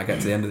 Yeah. And I get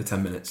to the end of the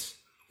 10 minutes,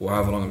 or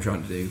however long I'm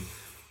trying to do,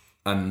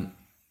 and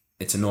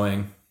it's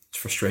annoying. It's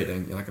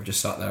frustrating. You're like, I've just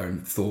sat there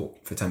and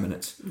thought for 10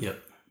 minutes.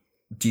 Yep.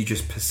 Do you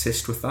just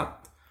persist with that?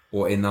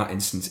 Or in that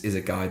instance, is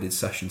a guided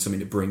session something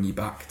to bring you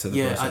back to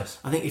the process?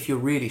 I think if you're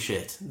really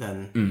shit,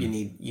 then you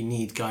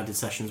need guided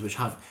sessions which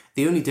have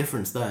the only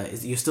difference there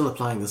is that you're still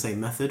applying the same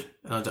method.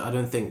 And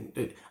I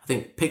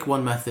think pick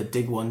one method,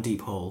 dig one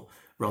deep hole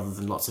rather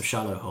than lots of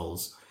shallow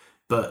holes.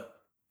 But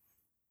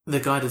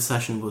the guided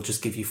session will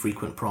just give you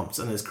frequent prompts,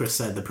 and as Chris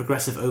said, the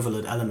progressive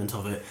overload element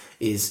of it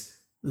is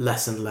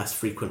less and less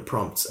frequent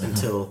prompts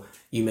until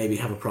you maybe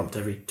have a prompt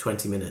every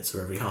 20 minutes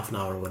or every half an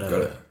hour or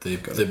whatever.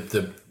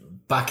 The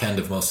back end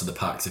of most of the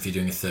packs, if you're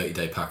doing a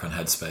 30-day pack on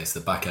Headspace, the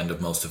back end of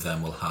most of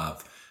them will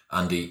have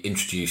Andy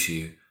introduce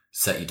you,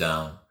 set you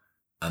down,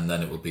 and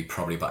then it will be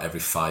probably about every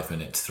 5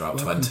 minutes throughout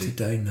Welcome 20. to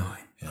day 9.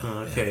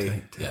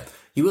 Okay. Yeah.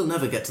 You will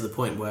never get to the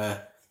point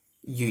where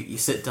you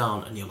sit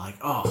down and you're like,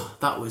 oh,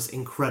 that was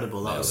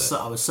incredible. I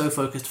was so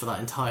focused for that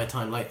entire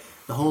time. Like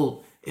the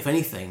whole, if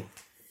anything,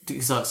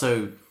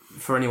 so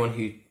for anyone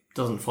who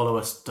doesn't follow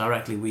us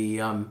directly,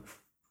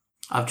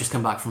 I've just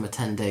come back from a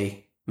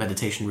 10-day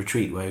meditation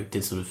retreat where we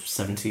did sort of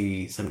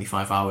 70,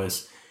 75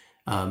 hours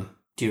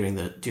during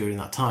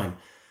that time.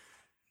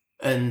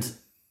 And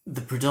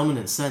the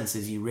predominant sense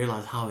is you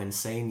realise how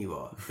insane you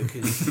are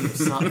because you're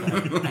sat there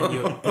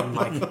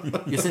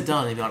and you sit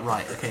down and you're like,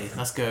 right, okay,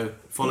 let's go.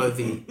 Follow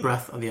the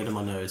breath on the end of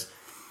my nose.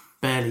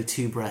 Barely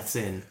 2 breaths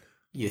in,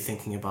 you're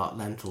thinking about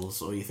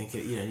lentils, or you're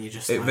thinking, and you're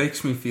just. It like,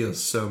 makes me feel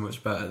so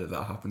much better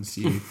that happens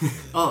to you.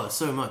 oh,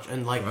 so much,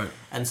 and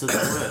and so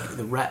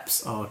the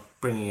reps are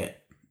bringing it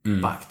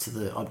back to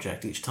the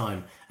object each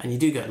time, and you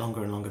do get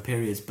longer and longer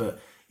periods.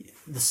 But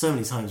there's so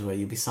many times where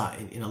you'll be sat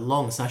in a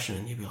long session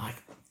and you'll be like,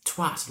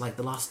 twat, like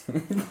the last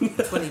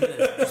 20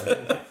 minutes.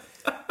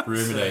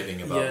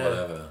 Ruminating about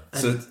whatever.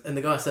 And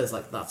the guy says,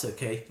 like, that's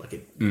okay. Like,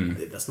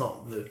 that's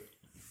not the...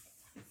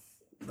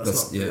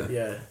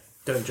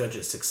 Don't judge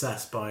its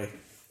success by...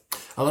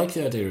 I like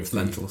the idea of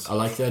lentils. I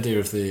like the idea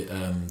of the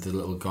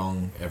little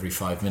gong every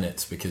 5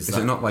 minutes because Is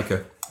it not like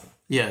a...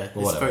 Yeah, it's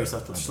whatever. very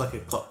subtle. It's like a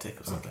clock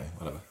tick or something. Okay,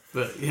 whatever.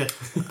 But, yeah.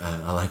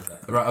 I like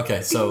that. Right,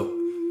 okay, so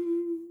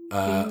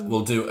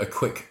we'll do a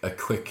quick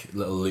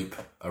little loop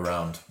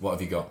around. What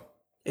have you got?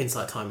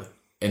 Insight timer.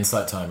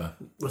 Insight timer.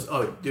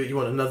 Do you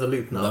want another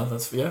loop now? No,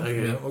 that's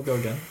Okay. we'll go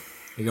again.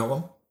 You got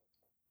one?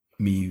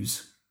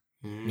 Muse.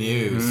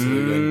 Muse.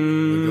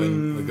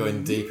 We're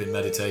going deep in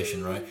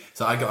meditation, right?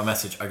 So I got a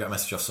message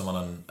off someone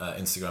on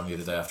Instagram the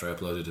other day after I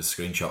uploaded a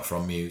screenshot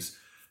from Muse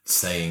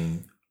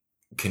saying,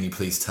 "Can you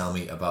please tell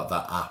me about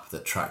that app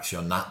that tracks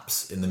your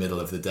naps in the middle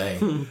of the day?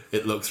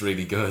 It looks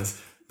really good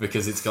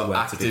because it's got Where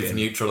to active, begin?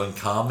 neutral, and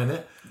calm in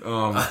it."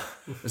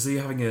 Is he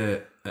having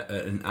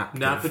an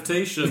active...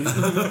 Napitation.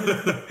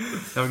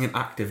 Having an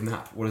active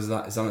nap. What is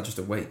that? Is that not just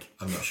awake?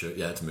 I'm not sure.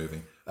 Yeah, it's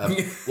moving.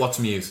 What's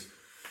Muse?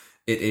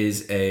 It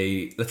is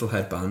a little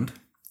headband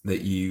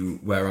that you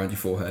wear around your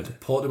forehead.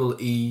 Portable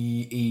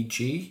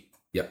EEG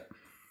Yep.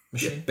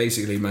 machine. It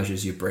basically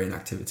measures your brain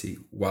activity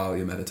while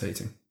you're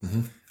meditating.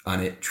 Mm-hmm.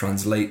 And it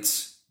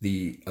translates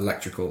the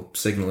electrical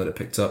signal that it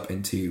picked up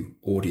into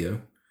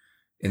audio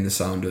in the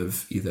sound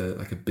of either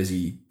like a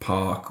busy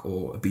park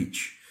or a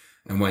beach.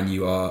 And when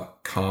you are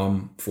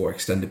calm for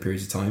extended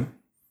periods of time,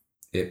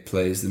 it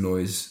plays the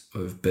noise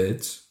of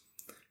birds.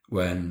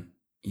 When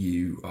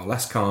you are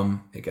less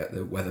calm,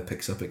 the weather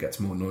picks up, it gets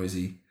more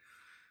noisy.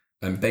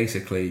 And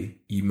basically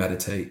you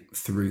meditate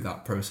through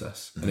that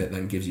process, and it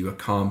then gives you a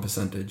calm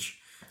percentage.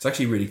 It's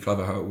actually really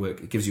clever how it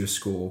works. It gives you a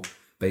score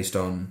based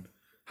on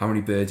how many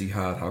birds you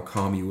had, how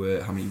calm you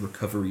were, how many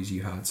recoveries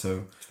you had.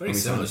 So It's very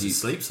similar to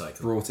sleep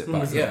cycle. brought it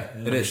back. Yeah,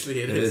 it is.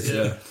 Actually, It is.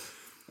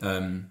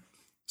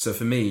 So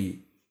for me,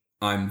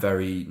 I'm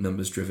very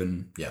numbers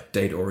driven, Yeah.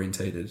 data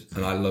orientated,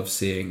 and I love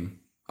seeing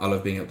I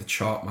love being able to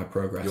chart my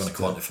progress. You want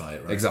to quantify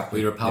it, right?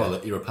 Exactly.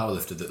 Well, you're a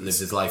powerlifter that lives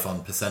his life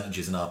on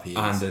percentages and RPEs.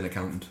 And an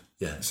accountant.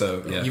 Yeah.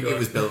 So, yeah. It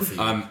was built for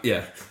you.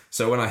 Yeah.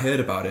 So when I heard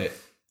about it,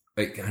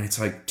 and it's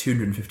like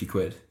 250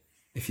 quid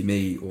if you're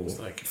me, or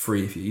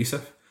free if you're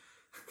Yusuf.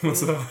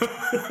 What's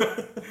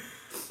that?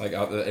 Like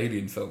out the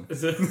Alien film.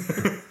 Is it?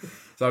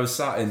 So I was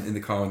sat in the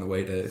car on the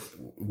way to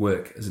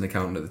work as an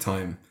accountant at the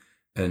time,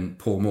 and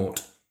Paul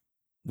Mort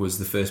was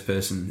the first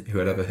person who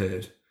had ever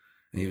heard.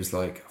 And he was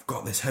like, I've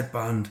got this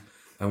headband,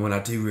 and when I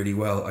do really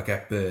well, I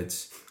get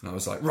birds. And I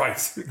was like,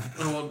 right.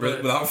 I want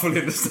birds. Without fully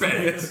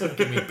understanding it.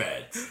 Give me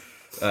birds.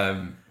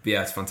 But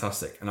yeah, it's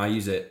fantastic. And I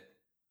use it.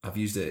 I've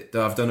used it.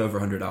 I've done over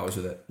 100 hours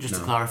with it. Just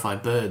to clarify,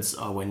 birds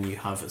are when you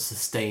have a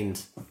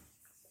sustained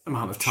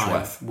amount of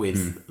time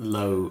with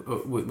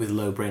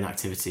low brain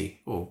activity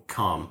or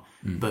calm.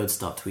 Birds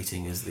start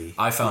tweeting as the...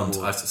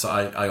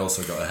 I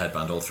also got a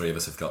headband. All three of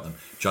us have got them.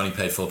 Johnny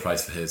paid full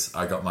price for his.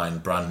 I got mine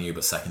brand new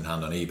but second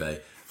hand on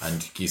eBay,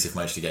 and Yusuf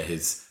managed to get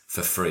his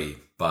for free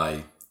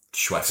by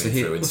schwepping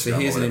through Instagram. So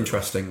here's an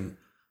interesting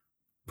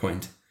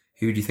point.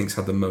 Who do you think's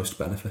had the most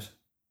benefit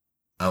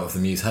out of the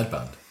Muse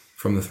headband?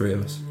 From the three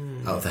of us?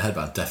 Out of the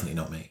headband, definitely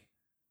not me.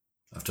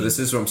 This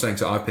is what I'm saying.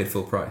 So I paid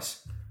full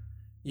price.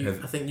 I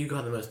think you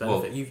got the most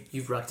benefit.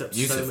 You've racked up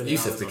so many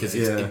hours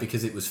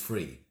because it was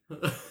free.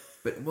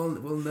 But well,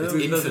 no, it's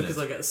infinite. Because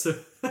I get so...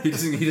 he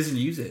doesn't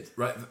use it.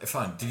 Right,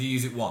 fine. Did you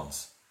use it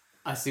once?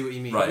 I see what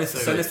you mean. Right,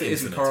 so if it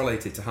isn't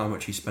correlated to how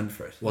much you spent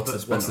for it, what's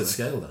the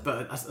scale then?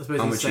 But I suppose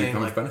how he's saying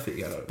much benefit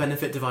you get out of it?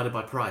 Benefit divided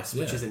by price,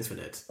 which is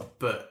infinite.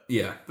 But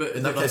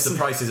in that case, the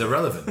price is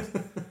irrelevant.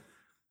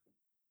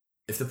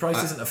 If the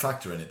price isn't a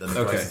factor in it, then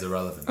the price is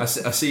irrelevant. I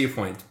see your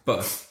point,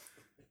 but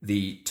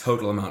the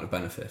total amount of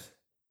benefit.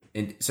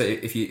 So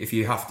if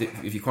you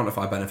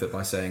quantify benefit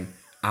by saying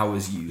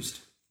hours used,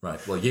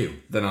 right? Well,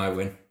 then I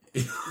win.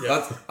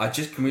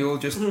 Can we all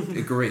just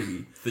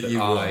agree that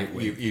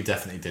you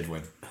definitely did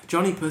win?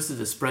 Johnny posted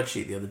a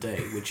spreadsheet the other day,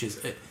 which is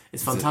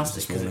it's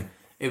fantastic.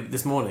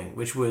 This morning,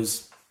 which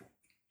was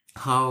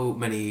how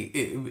many.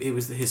 It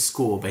was his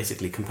score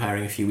basically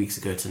comparing a few weeks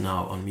ago to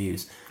now on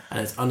Muse, and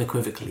it's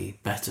unequivocally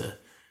better.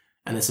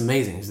 And it's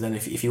amazing because then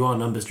if you are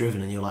numbers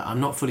driven and you're like, I'm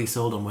not fully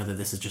sold on whether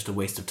this is just a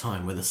waste of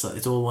time, whether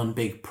it's all one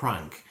big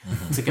prank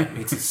to get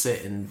me to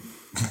sit and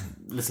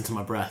listen to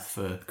my breath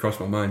for... Crossed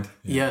my mind.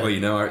 Yeah.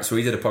 Well, so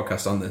we did a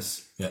podcast on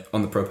this,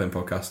 on the Propane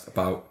podcast,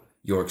 about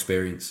your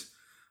experience.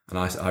 And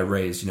I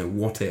raised,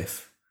 what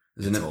if...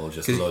 It's all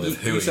just a load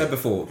of... You said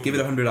before, give it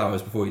 100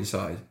 hours before you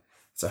decide.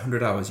 It's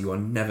 100 hours you are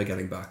never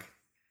getting back.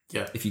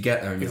 Yeah. If you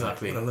get there and you're like,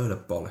 what a load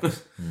of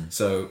bollocks.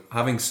 So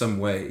having some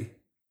way,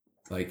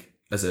 like...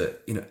 as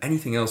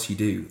anything else you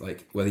do,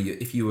 like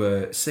if you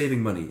were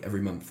saving money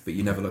every month but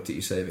you never looked at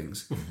your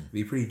savings, it'd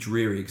be a pretty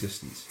dreary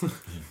existence,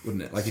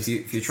 wouldn't it? Like if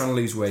you're trying to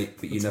lose weight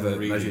but you never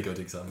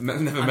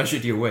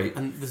measured your weight,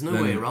 and there's no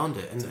way around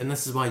it, and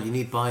this is why you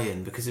need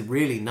buy-in, because it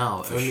really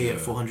now only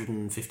at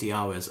 450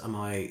 hours am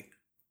I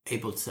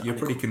able to. You're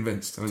pretty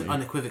convinced, aren't you?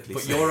 Unequivocally.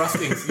 But you're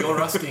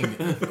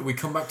asking. We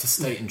come back to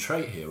state and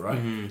trait here,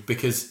 right?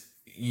 Because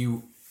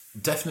you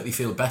definitely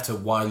feel better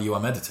while you are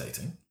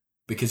meditating,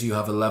 because you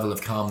have a level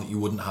of calm that you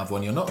wouldn't have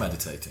when you're not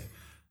meditating.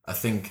 I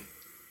think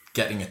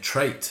getting a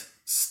trait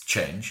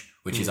change,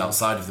 which is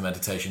outside of the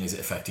meditation, is it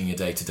affecting your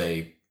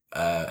day-to-day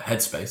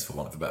headspace, for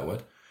want of a better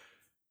word?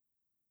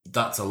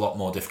 That's a lot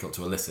more difficult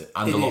to elicit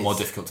and a lot more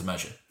difficult to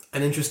measure.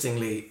 And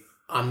interestingly,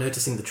 I'm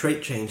noticing the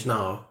trait change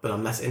now, but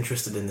I'm less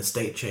interested in the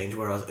state change,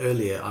 whereas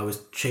earlier I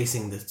was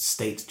chasing the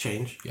state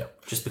change. Yeah.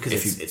 Just because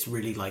it's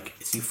really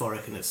it's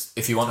euphoric and it's...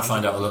 If you want to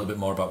find out a little bit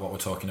more about what we're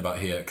talking about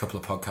here, a couple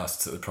of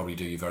podcasts that would probably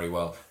do you very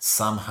well.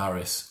 Sam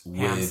Harris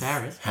with...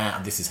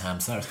 This is Ham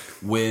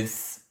Harris.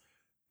 With...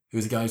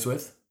 Who's the guy who's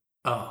with?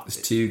 Oh, there's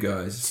two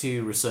guys.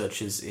 Two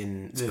researchers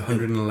in...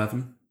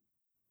 111.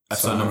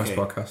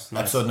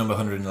 Episode number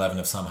 111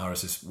 of Sam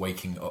Harris's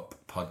Waking Up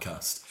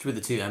podcast. With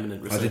the two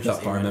eminent researchers. I did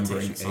that by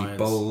remembering a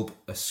bulb,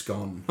 a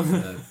scone, and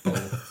a bowl.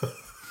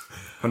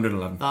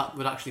 111. That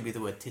would actually be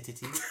the word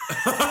titty.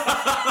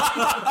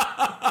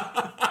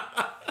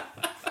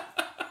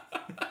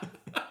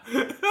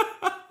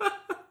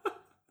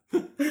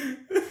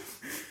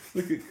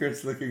 Look at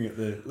Chris looking at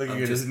his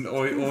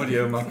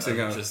audio maxing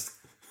out. Just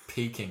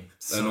peaking.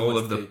 And all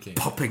of the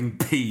popping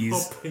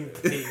peas.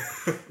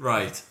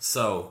 Right,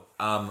 so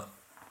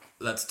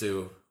let's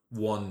do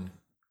one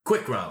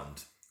quick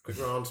round. Quick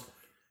round.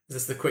 Is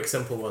this the quick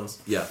simple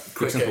ones? Yeah,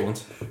 quick simple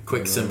ones.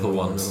 Quick simple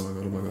ones.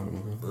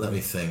 Let me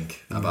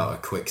think about a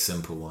quick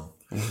simple one.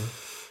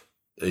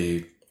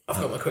 I've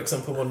got my quick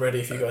simple one ready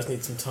if you guys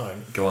need some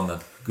time. Go on then.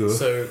 Go.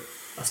 So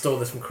I stole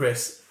this from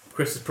Chris.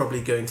 Chris is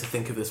probably going to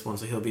think of this one,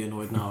 so he'll be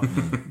annoyed now.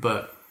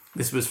 But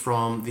this was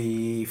from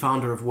the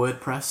founder of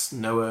WordPress,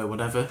 Noah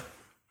whatever.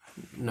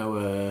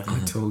 Noah... I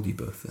told you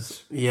both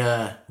this.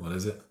 Yeah. What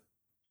is it?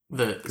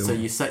 So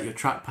you set your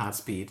trackpad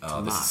speed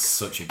to max. This is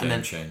such a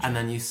game changer. And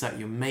then you set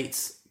your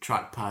mate's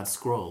trackpad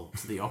scroll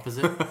to the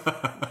opposite.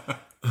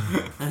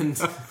 And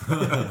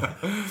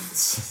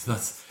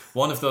that's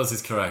one of those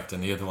is correct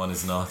and the other one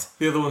is not.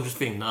 The other one's just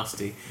being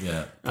nasty.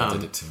 Yeah, that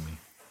did it to me.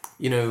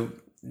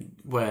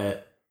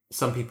 where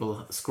some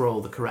people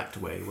scroll the correct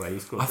way, where you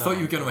scroll I thought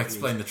you were going to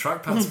explain the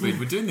trackpad speed.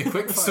 We're doing the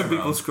quick fire Some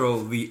people round.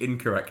 scroll the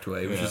incorrect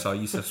way, which is how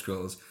Yusuf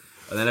scrolls,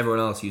 and then everyone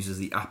else uses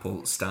the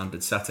Apple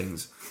standard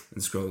settings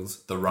and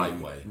scrolls the right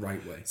way.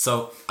 Right way.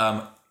 So,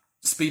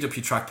 speed up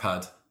your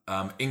trackpad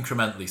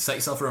incrementally. Set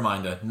yourself a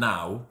reminder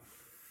now,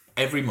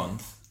 every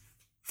month,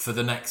 for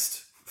the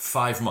next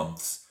 5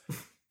 months,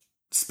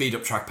 speed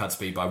up trackpad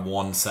speed by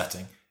 1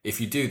 setting. If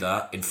you do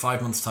that, in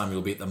 5 months' time,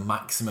 you'll be at the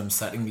maximum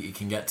setting that you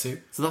can get to.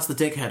 So that's the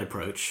dickhead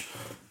approach,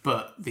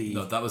 but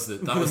No, that was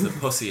the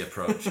pussy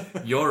approach.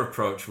 Your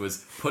approach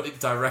was put it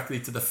directly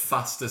to the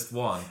fastest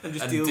one and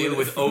just deal deal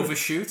with with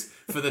overshoot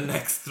for the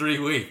next 3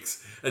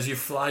 weeks as you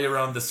fly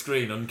around the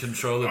screen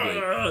uncontrollably.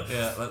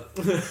 Yeah, well,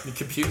 the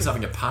computer's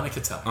having a panic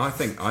attack. I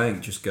think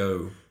just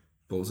go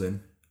balls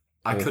in.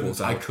 I or couldn't balls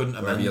out, amend.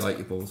 wherever you like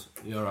your balls.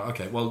 You're right.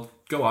 Okay, well,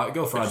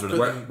 go for either of them.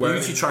 Wherever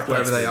Use your trackpad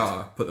wherever they speed.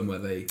 are, put them where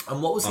they.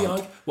 And what was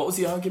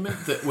the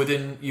argument that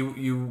within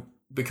you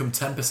become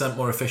 10%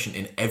 more efficient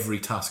in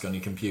every task on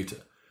your computer?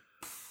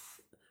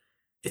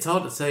 it's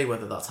hard to say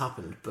whether that's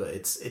happened, but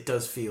it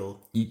does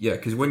feel. Yeah,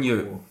 because when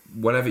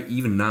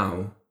even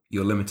now,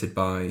 you're limited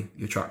by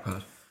your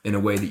trackpad in a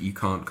way that you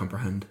can't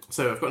comprehend.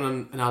 So I've got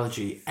an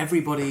analogy.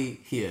 Everybody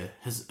here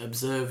has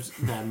observed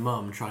their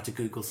mum try to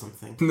Google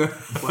something.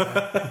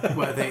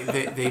 where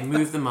they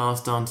move the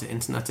mouse down to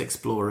Internet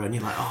Explorer, and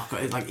you're like, oh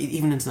god, like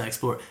even Internet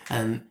Explorer,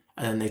 and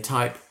then they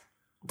type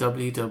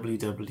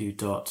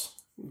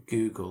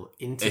www.google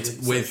into the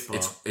search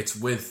bar. It's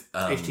with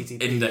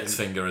HTTP index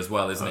finger as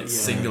well, isn't it? yeah.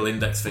 Single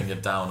index finger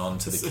down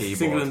onto the keyboard.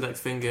 Single index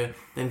finger.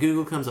 Then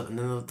Google comes up, and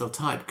then they'll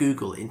type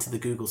Google into the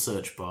Google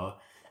search bar,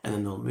 and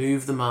then they'll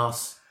move the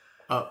mouse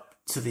up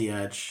to the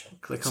edge,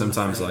 click on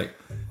Sometimes the like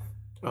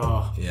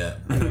Yeah.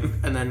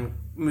 and then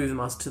move the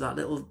mouse to that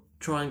little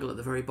triangle at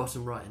the very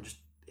bottom right, and just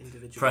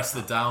individually Press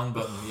the down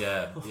button.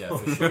 Yeah,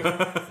 for sure.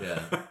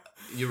 Yeah.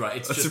 You're right.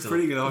 It's that's just a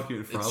pretty good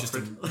argument for it's just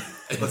Alfred.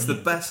 a, That's the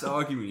best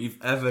argument you've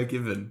ever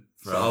given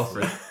for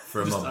Alfred.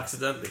 for a just moment.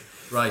 accidentally.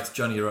 Right,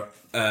 Johnny, you're up.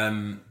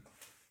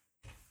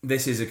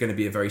 This is going to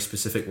be a very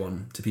specific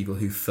one to people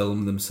who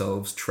film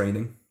themselves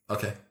training,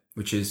 Okay.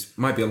 which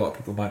might be a lot of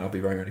people, might not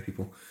be very many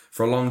people.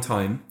 For a long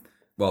time,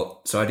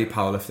 so I do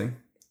powerlifting,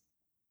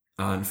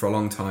 and for a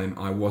long time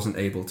I wasn't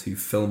able to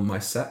film my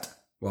set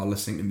while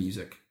listening to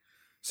music.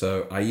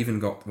 So I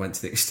even went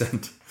to the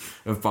extent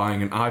of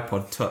buying an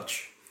iPod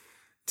Touch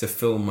to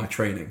film my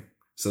training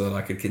so that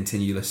I could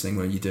continue listening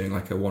when you're doing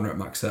like a 1 rep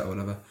max set or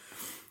whatever.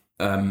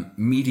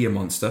 Media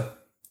Monster,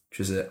 which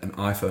is an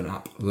iPhone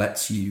app,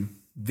 lets you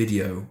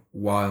video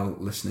while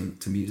listening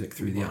to music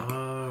through the app,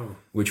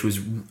 which was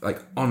like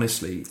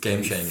honestly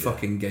Game changer.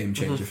 fucking game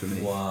changer for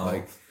me. Wow.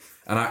 Like,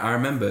 and I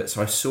remember,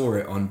 so I saw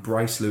it on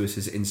Bryce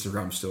Lewis's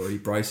Instagram story.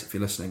 Bryce, if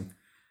you're listening,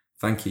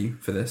 thank you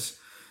for this.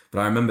 But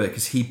I remember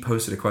because he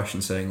posted a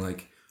question saying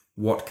like,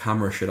 what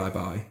camera should I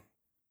buy?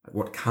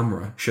 What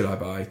camera should I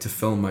buy to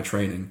film my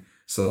training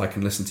so that I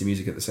can listen to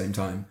music at the same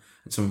time?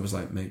 And someone was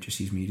like, mate, just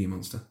use Media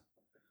Monster.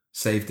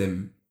 Saved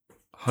him You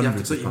have to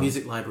hundreds put of your pounds.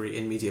 music library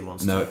in Media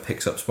Monster. No, it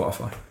picks up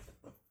Spotify.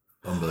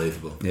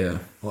 Unbelievable. Yeah.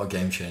 What a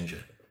game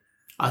changer.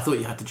 I thought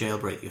you had to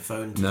jailbreak your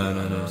phone. To No,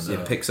 do that. no.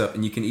 It picks up,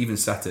 and you can even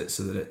set it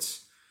so that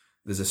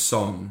there's a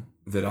song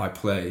that I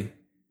play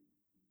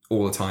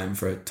all the time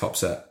for a top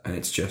set, and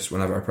it's just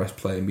whenever I press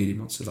play Media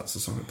Monster, that's the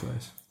song it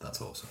plays.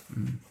 That's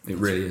awesome. It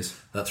really is.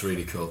 That's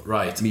really cool.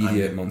 Right.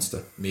 Media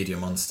Monster. Media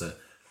Monster.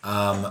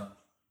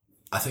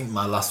 I think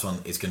my last one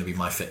is going to be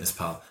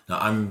MyFitnessPal. Now,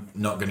 I'm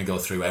not going to go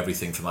through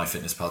everything for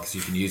MyFitnessPal because you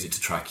can use it to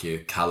track your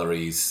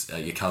calories,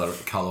 your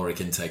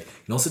caloric intake.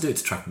 You can also do it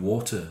to track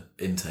water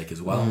intake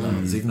as well. Now,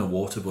 there's even a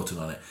water button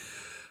on it.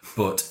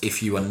 But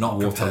if you are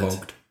not prepared...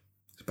 Waterlogged.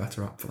 It's a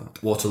better app for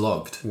that.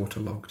 Waterlogged?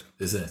 Waterlogged.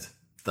 Is it?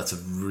 That's a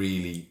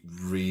really,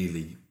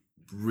 really,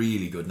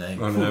 really good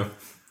name. I know.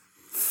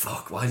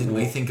 Fuck, why didn't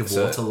we think of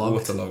So Waterlogged?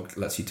 Waterlogged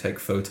lets you take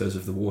photos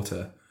of the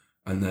water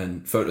and then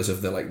photos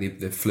of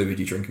the fluid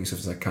you're drinking, such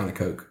as like a can of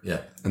Coke.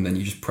 Yeah. And then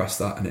you just press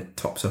that and it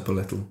tops up a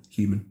little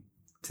human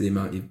to the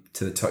amount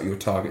your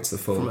target's the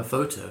From a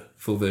full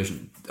photo.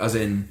 version. As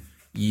in,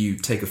 you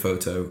take a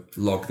photo,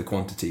 log the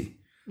quantity,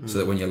 so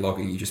that when you're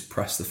logging, you just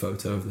press the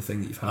photo of the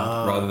thing that you've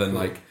had, rather than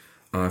like,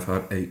 I've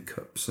had 8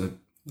 cups. So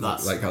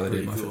That's like how they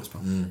do pretty cool.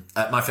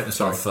 MyFitnessPal.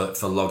 MyFitnessPal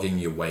for logging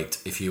your weight,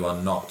 if you are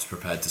not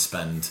prepared to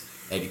spend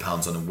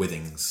 £80 on a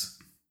Withings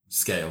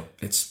scale.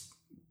 It's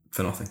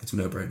for nothing. It's a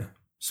no-brainer.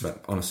 So,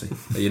 honestly,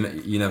 you're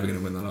never going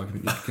to win that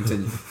argument. You can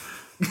continue.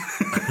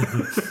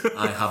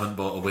 I haven't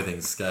bought a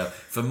Withings scale.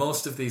 For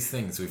most of these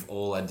things, we've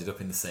all ended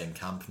up in the same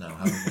camp now,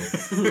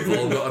 haven't we? We've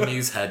all got a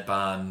Muse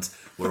headband.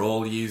 We're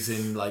all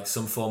using like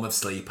some form of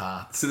sleep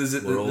app. So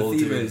the We're all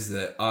theme doing- is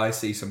that I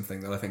see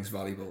something that I think is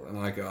valuable, and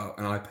I go out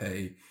and I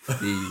pay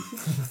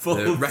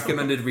the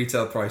recommended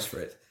retail price for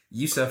it.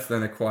 Yusuf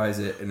then acquires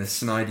it in a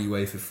snidey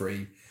way for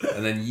free,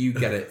 and then you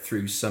get it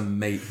through some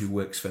mate who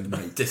works for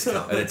Nike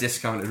Discount. at a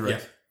discounted rate.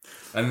 Yeah.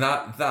 And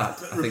that I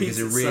think is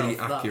a Repeats really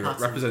itself, that accurate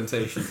pattern.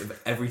 representation of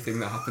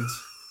everything that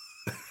happens.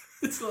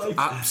 It's like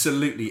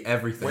Absolutely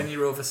everything. When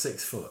you're over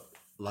 6 foot,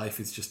 life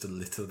is just a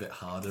little bit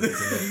harder,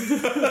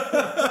 isn't it?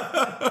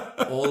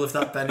 All of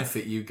that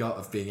benefit you got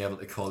of being able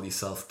to call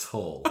yourself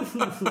tall.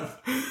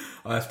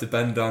 I have to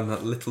bend down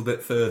that little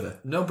bit further.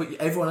 No, but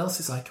everyone else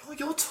is like, oh,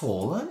 you're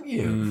tall, aren't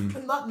you?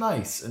 Isn't that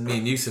nice? And me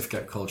and Yusuf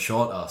get called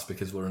short ass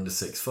because we're under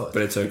 6 foot.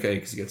 But it's okay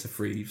because he gets a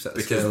free set of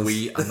because scales.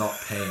 we are not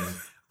paying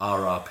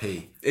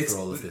RRP for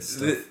all of this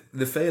stuff.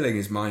 The failing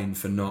is mine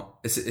for not...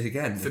 It's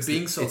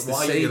being so...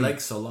 Why are your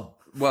legs so long?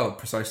 Well,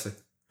 precisely.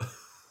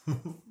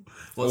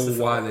 What's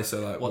the why they're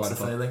so like... What's the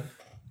failing?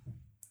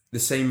 The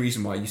same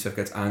reason why Yusuf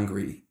gets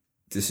angry,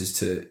 this is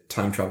to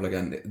time travel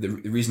again, the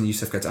reason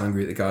Yusuf gets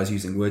angry at the guys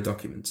using Word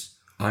documents,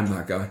 I'm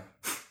that guy.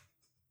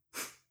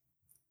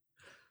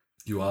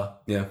 You are?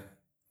 Yeah.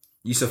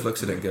 Yusuf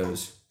looks at it and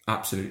goes,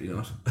 absolutely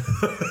not.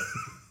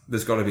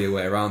 There's got to be a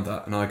way around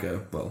that. And I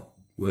go, well,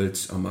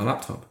 Word's on my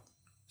laptop,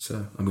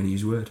 so I'm going to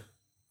use Word.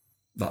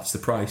 That's the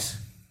price,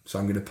 so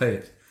I'm going to pay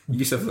it.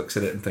 Yusuf looks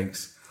at it and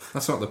thinks,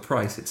 that's not the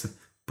price, it's a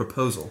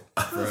proposal.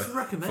 That's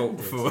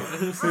recommended. For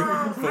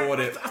what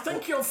it... I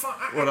think you'll find...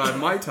 What I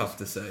might have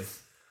to say.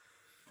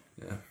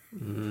 Yeah.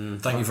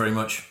 Thank you very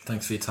much.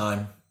 Thanks for your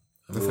time.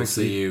 And we'll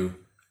see you.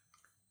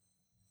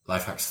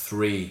 Life Hacks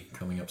 3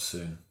 coming up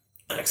soon.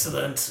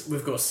 Excellent.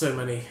 We've got so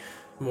many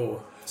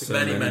more.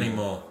 Many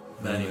more.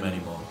 Many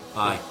more.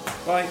 Bye.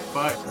 Bye.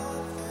 Bye.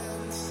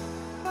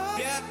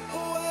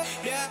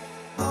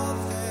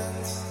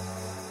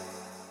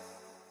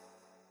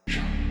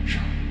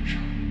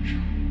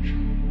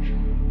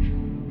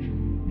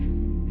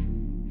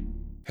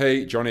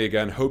 Hey, Johnny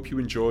again. Hope you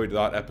enjoyed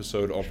that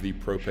episode of the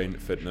Propane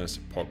Fitness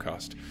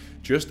podcast.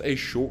 Just a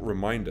short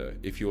reminder,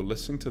 if you're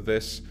listening to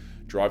this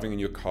driving in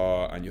your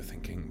car and you're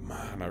thinking,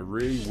 man, I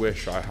really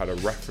wish I had a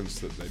reference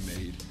that they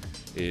made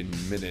in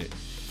minute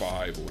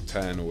 5 or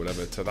 10 or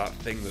whatever to that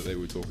thing that they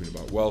were talking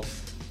about. Well,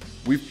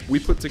 we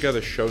put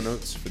together show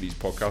notes for these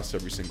podcasts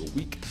every single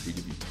week. We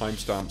give you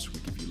timestamps,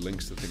 we give you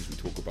links to things we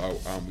talk about,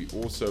 and we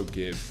also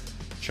give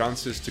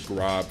chances to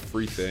grab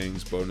free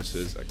things,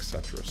 bonuses,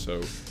 etc.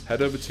 So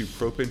head over to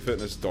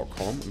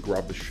propanefitness.com and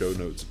grab the show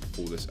notes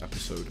for this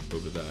episode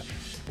over there.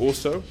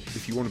 Also,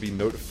 if you want to be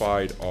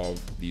notified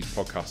of these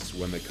podcasts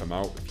when they come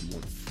out, if you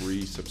want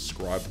free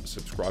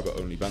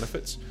subscriber-only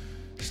benefits,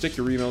 stick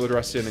your email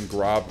address in and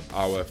grab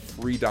our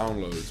free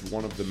downloads.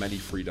 One of the many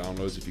free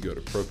downloads, if you go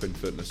to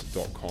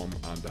propanefitness.com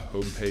and the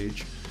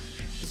homepage,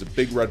 there's a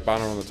big red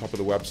banner on the top of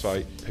the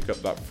website. Pick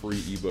up that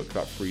free ebook,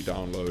 that free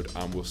download,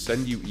 and we'll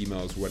send you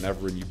emails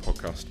whenever a new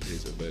podcast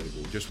is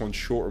available. Just one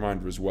short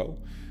reminder as well.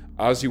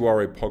 As you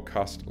are a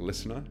podcast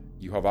listener,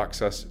 you have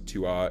access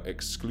to our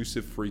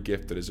exclusive free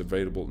gift that is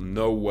available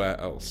nowhere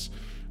else.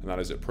 And that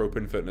is at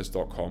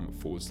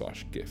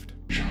propanefitness.com/gift.